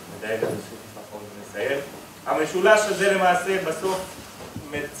מדייק את השקף האחרון ונסיים. המשולש הזה למעשה בסוף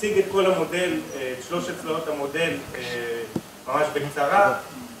מציג את כל המודל, את שלושת צלעות המודל ממש בקצרה.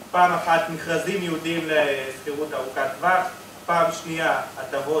 פעם אחת מכרזים ייעודיים לשכירות ארוכת טווח, פעם שנייה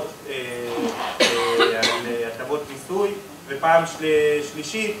הטבות מיסוי, ופעם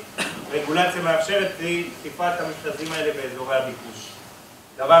שלישית רגולציה מאפשרת דחיפת המכרזים האלה באזורי הביקוש.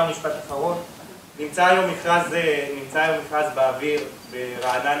 דבר משפט אחרון, נמצא היום מכרז באוויר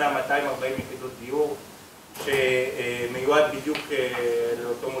ברעננה 240 יחידות דיור שמיועד בדיוק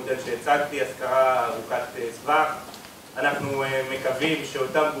לאותו מודל שהצגתי, השכרה ארוכת טווח. אנחנו מקווים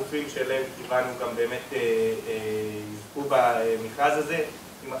שאותם גופים שלהם כיוונו גם באמת יזכו במכרז הזה.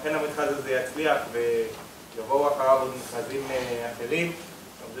 אם אכן המכרז הזה יצליח ויבואו אחריו עוד מכרזים אחרים,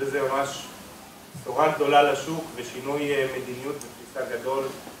 זה ממש בשורה גדולה לשוק ושינוי מדיניות ותפיסה גדול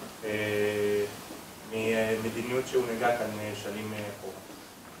ממדיניות שהונהגה כאן שנים אחורה.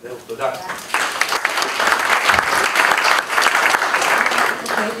 זהו, תודה.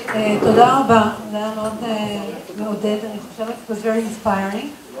 תודה רבה, זה היה מאוד מעודד, אני חושבת, it was very inspiring,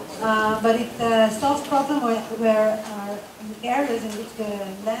 but it solves problem where in areas in which the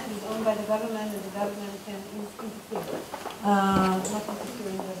land is owned by the government and the government can interfere. Not interfere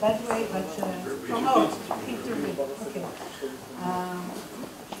in a bad way, but promote, intervene. Okay.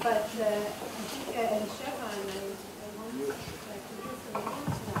 But I think Elisheva, and I want to hear from you now,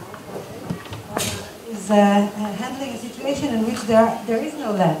 is handling a situation in which there is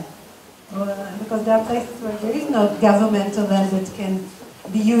no land. Because there are places where there is no governmental land that can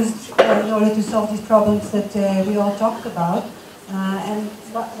be used in order to solve these problems that we all talked about. And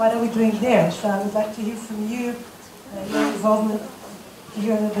what are we doing there? So I would like to hear from you, your involvement, to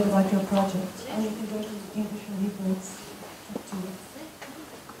hear a little bit about your project. And you can go to English or Hebrew, it's up to you.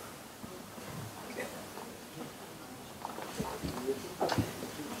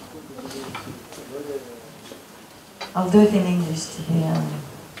 I'll do it in English to be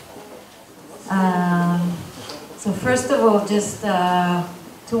so first of all, just 2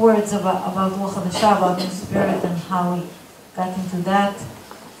 words about Ruach HaDasha, about the spirit and how we got into that.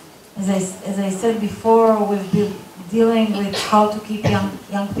 As I said before, we've been dealing with how to keep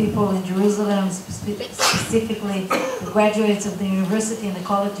young people in Jerusalem, specifically the graduates of the university and the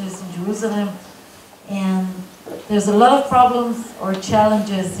colleges in Jerusalem. And there's a lot of problems or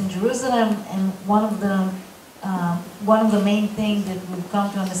challenges in Jerusalem, and one of the main things that we've come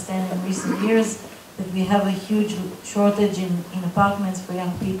to understand in recent years that we have a huge shortage in apartments for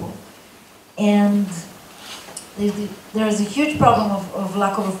young people. And there is a huge problem of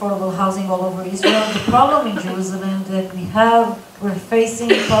lack of affordable housing all over Israel. The problem in Jerusalem that we're facing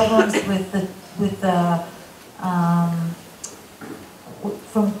problems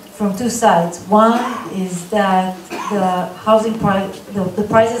from 2 sides. One is that the housing the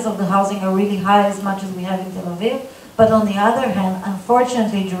prices of the housing are really high, as much as we have in Tel Aviv. But on the other hand,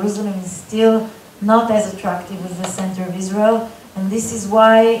 unfortunately, Jerusalem is still not as attractive as the center of Israel. And this is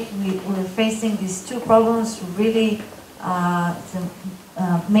why we're facing these 2 problems. Really, it's a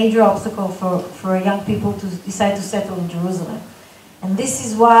major obstacle for young people to decide to settle in Jerusalem. And this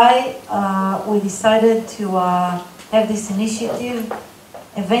is why we decided to have this initiative.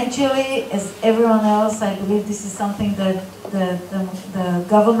 Eventually, as everyone else, I believe this is something that the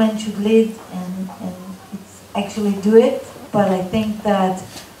government should lead and it's actually do it. But I think that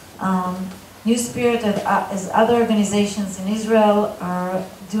New Spirit, as other organizations in Israel are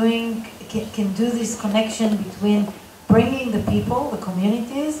doing, can do this connection between bringing the people, the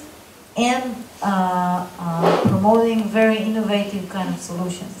communities, and promoting very innovative kind of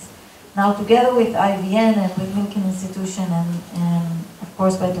solutions. Now, together with IVN and with Milken Institution and of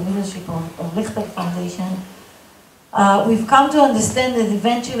course by the leadership of Leichtag Foundation, we've come to understand that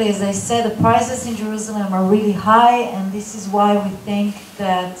eventually, as I said, the prices in Jerusalem are really high, and this is why we think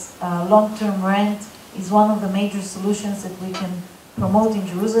that long-term rent is one of the major solutions that we can promote in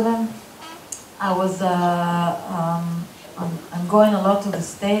Jerusalem. I'm going a lot to the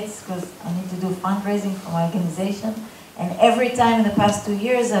States because I need to do fundraising for my organization. And every time in the past 2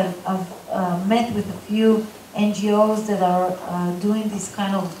 years, I've met with a few NGOs that are doing this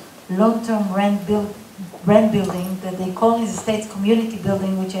kind of long-term rent building that they call in the States community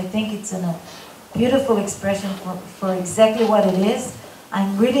building, which I think it's a beautiful expression for exactly what it is.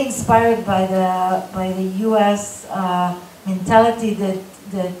 I'm really inspired by the U.S. mentality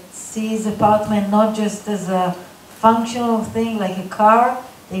that sees apartment not just as a functional thing like a car.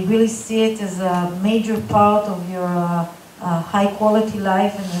 They really see it as a major part of your high quality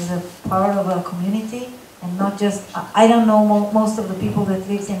life and as a part of a community, and not just, I don't know most of the people that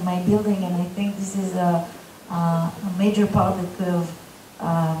lives in my building, and I think this is a major part that could have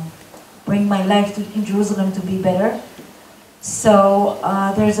bring my life in Jerusalem to be better. So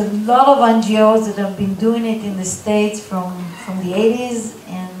there's a lot of NGOs that have been doing it in the States from the 80s,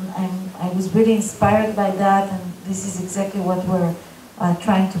 and I was really inspired by that, and this is exactly what we're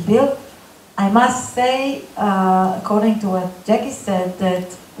trying to build. I must say, according to what Jackie said, that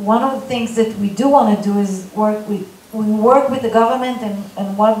one of the things that we do want to do is we work with the government,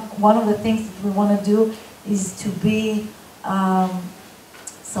 and one of the things that we want to do is to be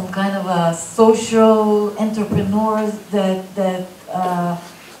some kind of a social entrepreneurs that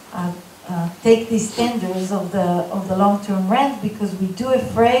take these standards of the long-term rent, because we do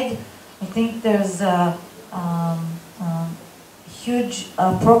afraid. I think there's huge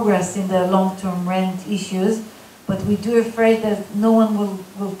progress in the long-term rent issues, but we do afraid that no one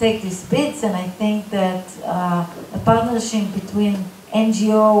will take these bids, and I think that a partnership between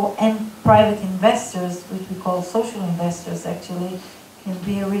NGO and private investors, which we call social investors actually, can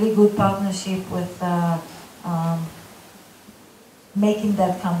be a really good partnership with making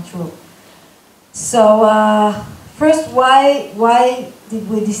that come true. So first, why did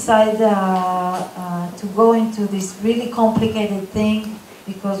we decide to go into this really complicated thing?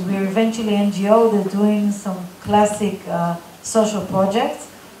 Because we're eventually NGO, they're doing some classic social projects.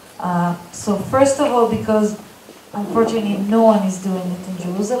 So first of all, because unfortunately no one is doing it in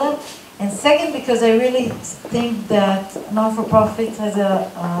Jerusalem. And second, because I really think that non-for-profit has a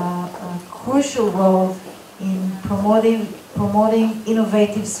crucial role in promoting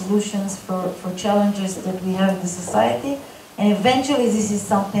innovative solutions for challenges that we have in the society. And eventually this is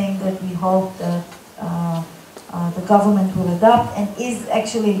something that we hope that the government will adopt, and is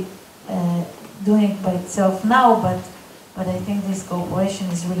actually doing it by itself now, but I think this cooperation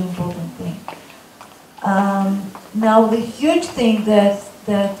is a really important thing. Now the huge thing that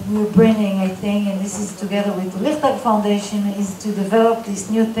we're bringing, I think, and this is together with the Leichtag Foundation, is to develop this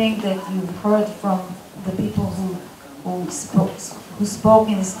new thing that you've heard from the people who spoke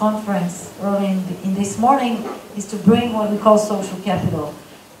in this conference early in this morning, is to bring what we call social capital.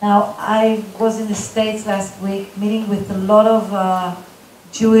 Now, I was in the States last week meeting with a lot of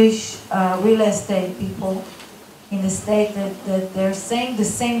Jewish real estate people in the state that they're saying the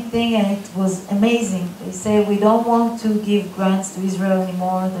same thing, and it was amazing. They say, we don't want to give grants to Israel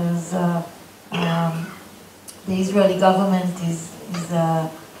anymore. There's the Israeli government is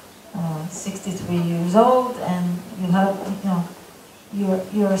 63 years old, and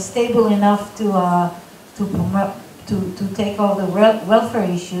you're stable enough to take all the welfare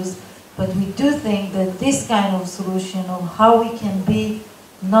issues, but we do think that this kind of solution of how we can be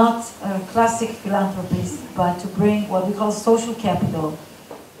not a classic philanthropist, but to bring what we call social capital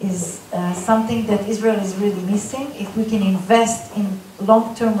is something that Israel is really missing. If we can invest in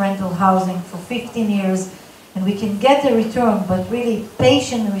long-term rental housing for 15 years, and we can get a return, but really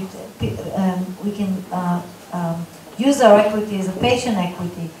patient, we can use our equity as a patient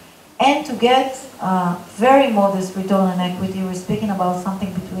equity, and to get very modest return on equity. We're speaking about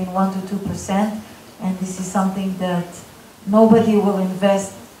something between 1% to 2%, and this is something that nobody will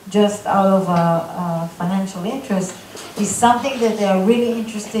invest just out of financial interest. It's something that they are really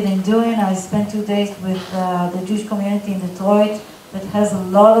interested in doing. I spent 2 days with the Jewish community in Detroit that has a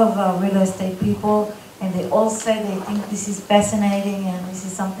lot of real estate people, and they all say they think this is fascinating, and this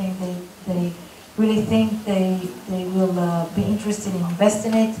is something they really think they will be interested in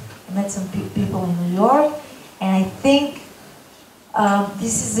investing in it. I met some people in New York, and I think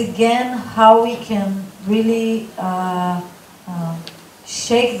this is again how we can really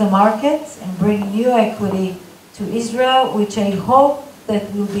shake the market and bring new equity to Israel, which I hope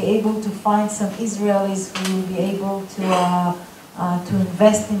that we'll be able to find some Israelis who will be able to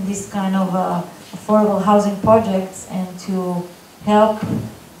invest in this kind of affordable housing projects and to help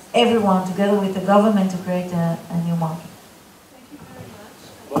everyone together with the government to create a new market.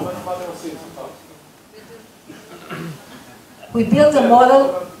 We built a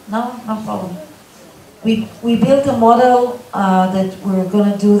model, no problem. We built a model that we're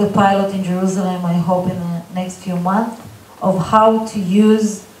going to do the pilot in Jerusalem, I hope in the next few months, of how to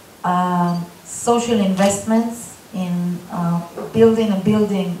use social investments in building a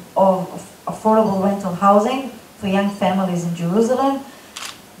building of affordable rental housing for young families in Jerusalem.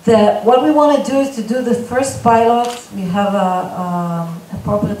 What we want to do is to do the first pilot. We have a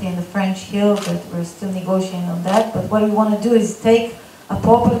property in the French Hill that we're still negotiating on that, but what we want to do is take a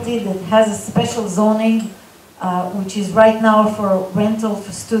property that has a special zoning, which is right now for rental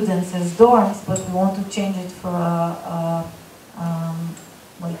for students as dorms, but we want to change it for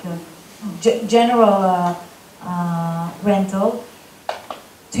like a general rental,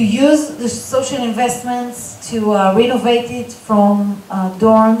 to use the social investments to renovate it from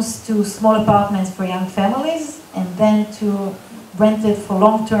dorms to small apartments for young families, and then to rent it for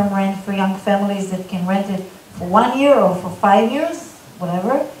long-term rent for young families that can rent it for 1 year or for 5 years,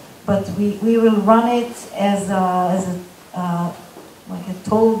 whatever, but we will run it as like a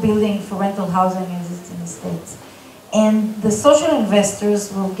tall building for rental housing as it's in the States. And the social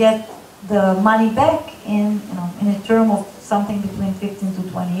investors will get the money back in a term of something between 15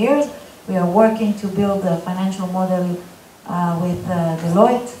 to 20 years. We are working to build a financial model with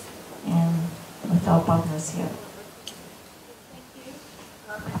Deloitte and with our partners here. Thank you.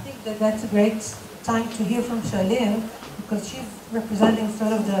 I think that that's a great time to hear from Charlene, because she's representing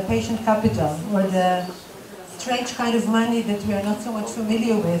sort of the patient capital, or the strange kind of money that we are not so much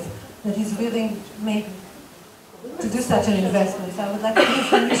familiar with, that is willing maybe to do such an investment. So I would like to hear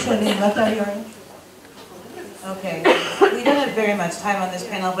from you, Charlene. What are your interests? Okay, we don't have very much time on this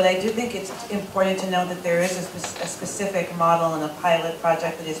panel, but I do think it's important to know that there is a specific model and a pilot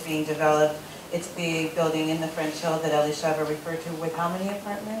project that is being developed. It's the building in the French Hill that Elisheva referred to, with how many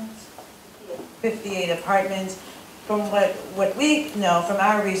apartments? 58 apartments. From what we know from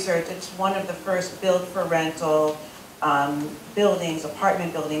our research, it's one of the first built for rental buildings,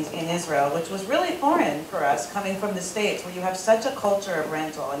 apartment buildings in Israel, which was really foreign for us, coming from the States, where you have such a culture of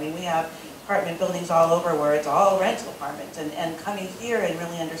rental. I mean, we have apartment buildings all over where it's all rental apartments, and coming here and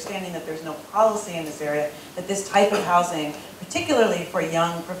really understanding that there's no policy in this area, that this type of housing, particularly for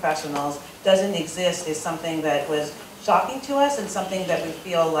young professionals, doesn't exist, is something that was shocking to us, and something that we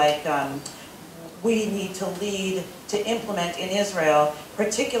feel like we need to lead to implement in Israel,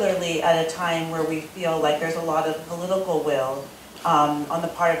 particularly at a time where we feel like there's a lot of political will on the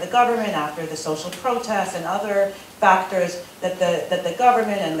part of the government after the social protests and other factors, that the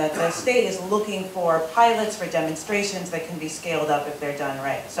government and that the state is looking for pilots, for demonstrations that can be scaled up if they're done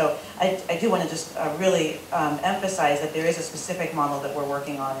right. So I do want to just really emphasize that there is a specific model that we're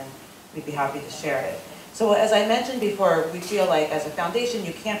working on, and we'd be happy to share it. So as I mentioned before, we feel like as a foundation,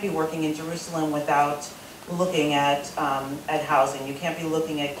 you can't be working in Jerusalem without looking at housing. You can't be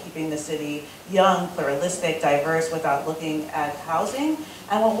looking at keeping the city young, pluralistic, diverse without looking at housing.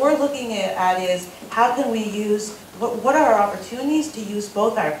 And what we're looking at is how can we use, what are our opportunities to use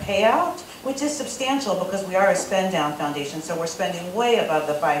both our payout, which is substantial because we are a spend down foundation, so we're spending way above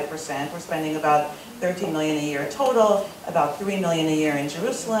the 5%. We're spending about $13 million a year total, about $3 million a year in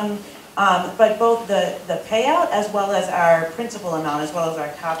Jerusalem. But both the payout as well as our principal amount, as well as our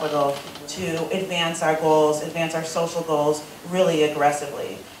capital, to advance our goals, advance our social goals really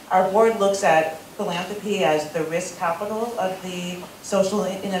aggressively. Our board looks at philanthropy as the risk capital of the social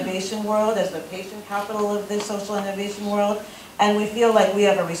innovation world, as the patient capital of the social innovation world, and we feel like we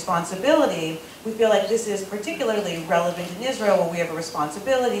have a responsibility. We feel like this is particularly relevant in Israel, where we have a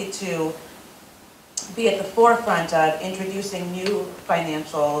responsibility to be at the forefront of introducing new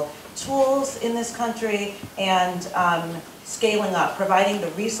financial tools in this country and scaling up, providing the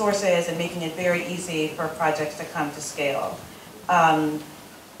resources and making it very easy for projects to come to scale.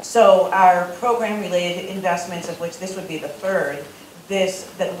 So our program-related investments, of which this would be the third,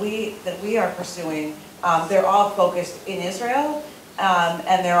 that we are pursuing, they're all focused in Israel,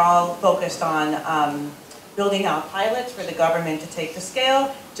 and they're all focused on building out pilots for the government to take to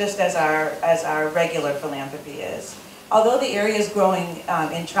scale, just as our regular philanthropy is. Although the area is growing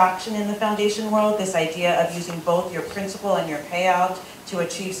in traction in the foundation world, this idea of using both your principal and your payout to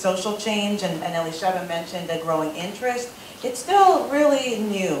achieve social change, and Elisheva mentioned a growing interest, it's still really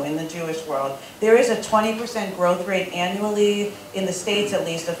new in the Jewish world. There is a 20% growth rate annually, in the States at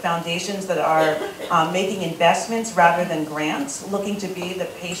least, of foundations that are making investments rather than grants, looking to be the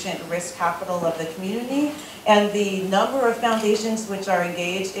patient risk capital of the community. And the number of foundations which are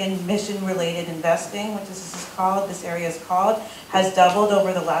engaged in mission-related investing, which this area is called, has doubled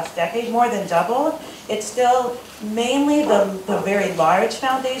over the last decade, more than doubled. It's still mainly the very large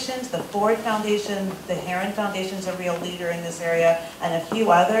foundations, the Ford Foundation, the Heron Foundation is a real leader in this area, and a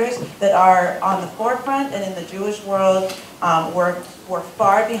few others that are on the forefront, and in the Jewish world, we're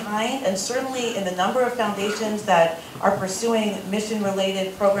far behind, and certainly in the number of foundations that are pursuing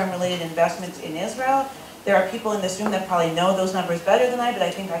mission-related, program-related investments in Israel. There are people in this room that probably know those numbers better than I, but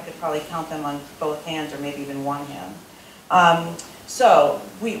I think I could probably count them on both hands, or maybe even one hand. So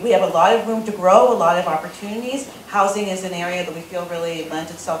we have a lot of room to grow, a lot of opportunities. Housing is an area that we feel really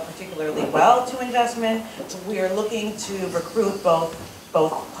lends itself particularly well to investment. We are looking to recruit both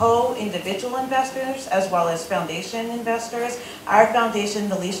individual investors as well as foundation investors. Our foundation,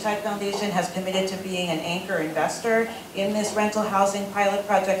 the Leichtag Foundation, has committed to being an anchor investor in this rental housing pilot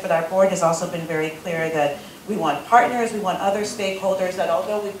project, but our board has also been very clear that we want partners, we want other stakeholders, that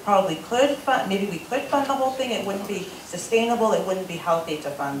although we probably could fund, maybe we could fund the whole thing, it wouldn't be sustainable, it wouldn't be healthy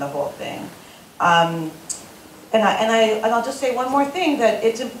to fund the whole thing. And I'll just say one more thing, that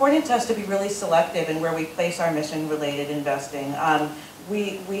it's important to us to be really selective in where we place our mission-related investing.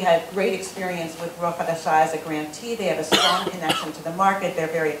 we had great experience with Ruach Hadashah as a grantee. They have a strong connection to the market. They're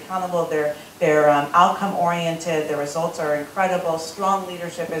very accountable. They're outcome oriented. The results are incredible. Strong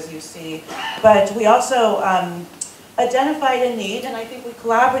leadership, as you see. But we also identified a need, and I think we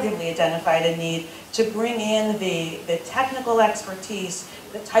collaboratively identified a need to bring in the technical expertise,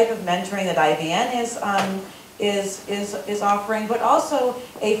 the type of mentoring that IVN is offering, but also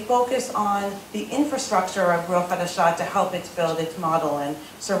a focus on the infrastructure of Ruach Hadashah to help it build its model. And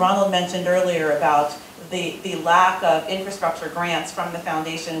Sir Ronald mentioned earlier about the lack of infrastructure grants from the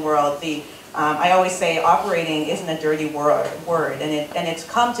foundation world. I always say operating isn't a dirty word, and it's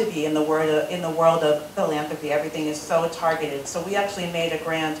come to be in the world of philanthropy. Everything is so targeted. So we actually made a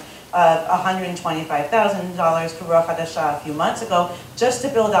grant of $125,000 to Ruach Hadashah a few months ago, just to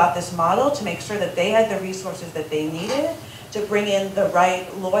build out this model, to make sure that they had the resources that they needed, to bring in the right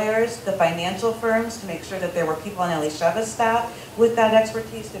lawyers, the financial firms, to make sure that there were people on Elisheva's staff with that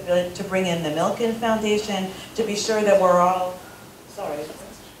expertise, to bring in the Milken Foundation, to be sure that we're all,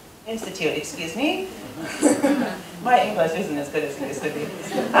 Institute, excuse me. My English isn't as good as it used to be.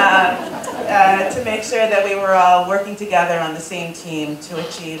 To make sure that we were all working together on the same team to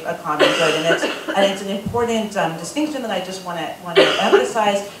achieve a common good. And it's an important distinction that I just want to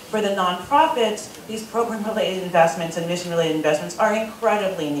emphasize. For the nonprofits, these program-related investments and mission-related investments are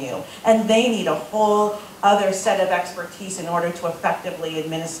incredibly new. And they need a whole other set of expertise in order to effectively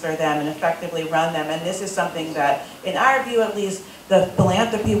administer them and effectively run them. And this is something that, in our view at least, the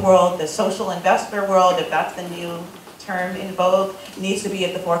philanthropy world, the social investor world, if that's the new term in vogue, needs to be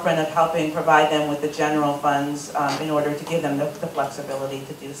at the forefront of helping provide them with the general funds in order to give them the flexibility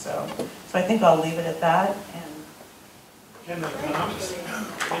to do so. So I think I'll leave it at that. Can the economics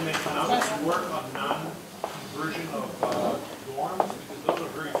work on non-conversion of dorms? Because those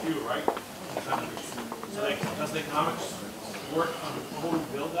are very few, right? So does the economics work on home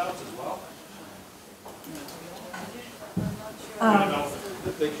build-outs as well?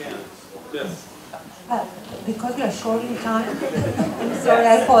 If they can, yes. Because we are short in time, I'm sorry,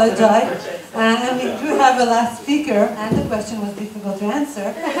 I apologize. And we do have a last speaker, and the question was difficult to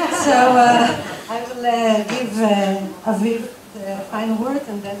answer. So I will give Aviv the final word,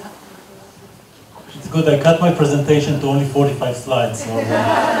 and then... It's good, I cut my presentation to only 45 slides, so you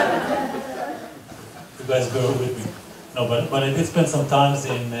guys bear with me. No, but I did spend some time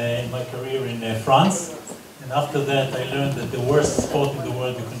in my career in France. And after that, I learned that the worst sport in the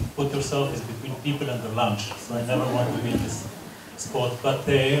world you can put yourself is between people and their lunch. So I never want to be in this sport. But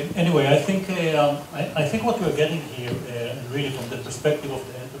anyway, I think what we're getting here, really from the perspective of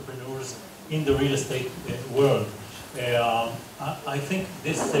the entrepreneurs in the real estate world, I think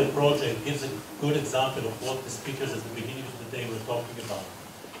this project gives a good example of what the speakers at the beginning of the day were talking about.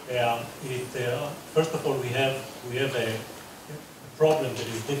 First of all, we have a problem that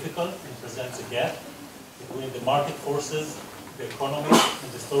is difficult and presents a gap between the market forces, the economy,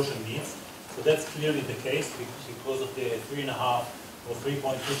 and the social needs. So that's clearly the case because of the 3.5 or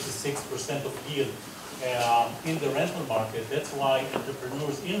 3.56% of yield in the rental market. That's why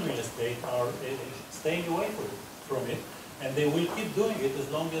entrepreneurs in real estate are staying away from it, and they will keep doing it as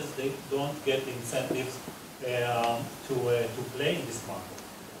long as they don't get the incentives to play in this market.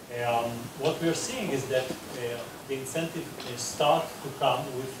 What we are seeing is that the incentive start to come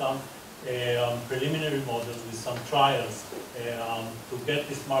with some preliminary models, with some trials to get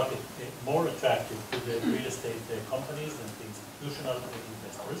this market more attractive to the real estate companies and the institutional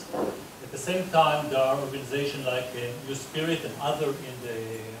investors. At the same time, there are organizations like New Spirit and other in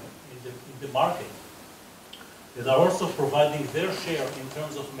the market that are also providing their share in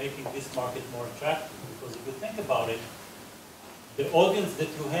terms of making this market more attractive. Because if you think about it, the audience that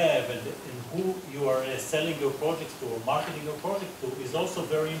you have and who you are selling your projects to or marketing your project to is also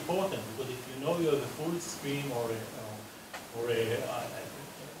very important, because if you know you have a full stream or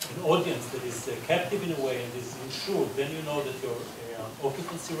an audience that is captive in a way and is insured, then you know that your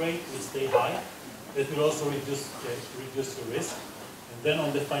occupancy rate will stay high. That will also reduce your risk. And then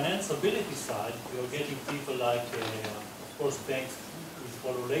on the financeability side, you're getting people like, of course, banks will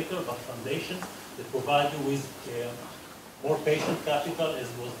follow later, but foundations that provide you with more patient capital, as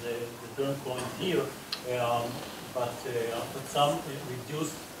was the term coined here, but some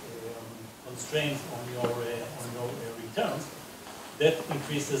reduced constraints on your returns. That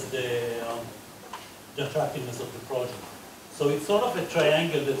increases the attractiveness of the project. So it's sort of a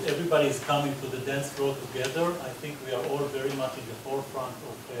triangle that everybody is coming to the dance floor together. I think we are all very much in the forefront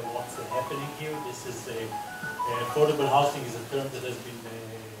of what's happening here. This is affordable housing is a term that has been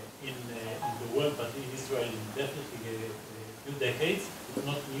in the world, but in Israel definitely a few decades. It's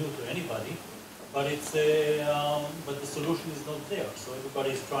not new to anybody. but but the solution is not there. So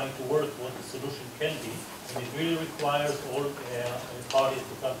everybody is trying to work what the solution can be, and it really requires all parties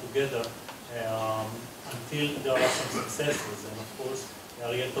to come together until there are some successes. And of course,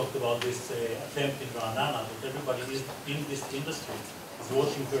 Ariel talked about this attempt in Ranana, that everybody is in this industry is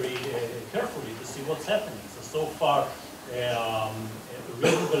watching very carefully to see what's happening. So far, a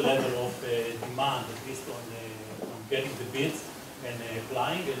reasonable level of demand, at least on getting the bids and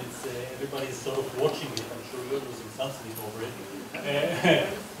applying, and it's everybody is sort of watching it. I'm sure you're losing some sleep over it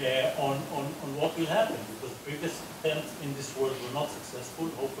on what will happen, because previous attempts in this world were not successful.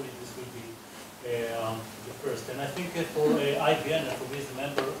 Hopefully, this will be the first. And I think for IVN, and for me as a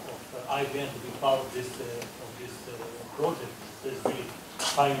member of IVN to be part of this project, that is really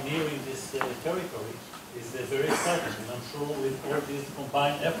pioneering this territory, is very exciting. And I'm sure with all these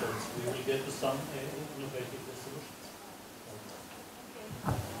combined efforts, we will get to some innovative solutions.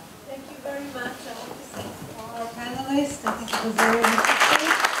 Thank you very much. I want to thank all our panelists. I think it was very interesting.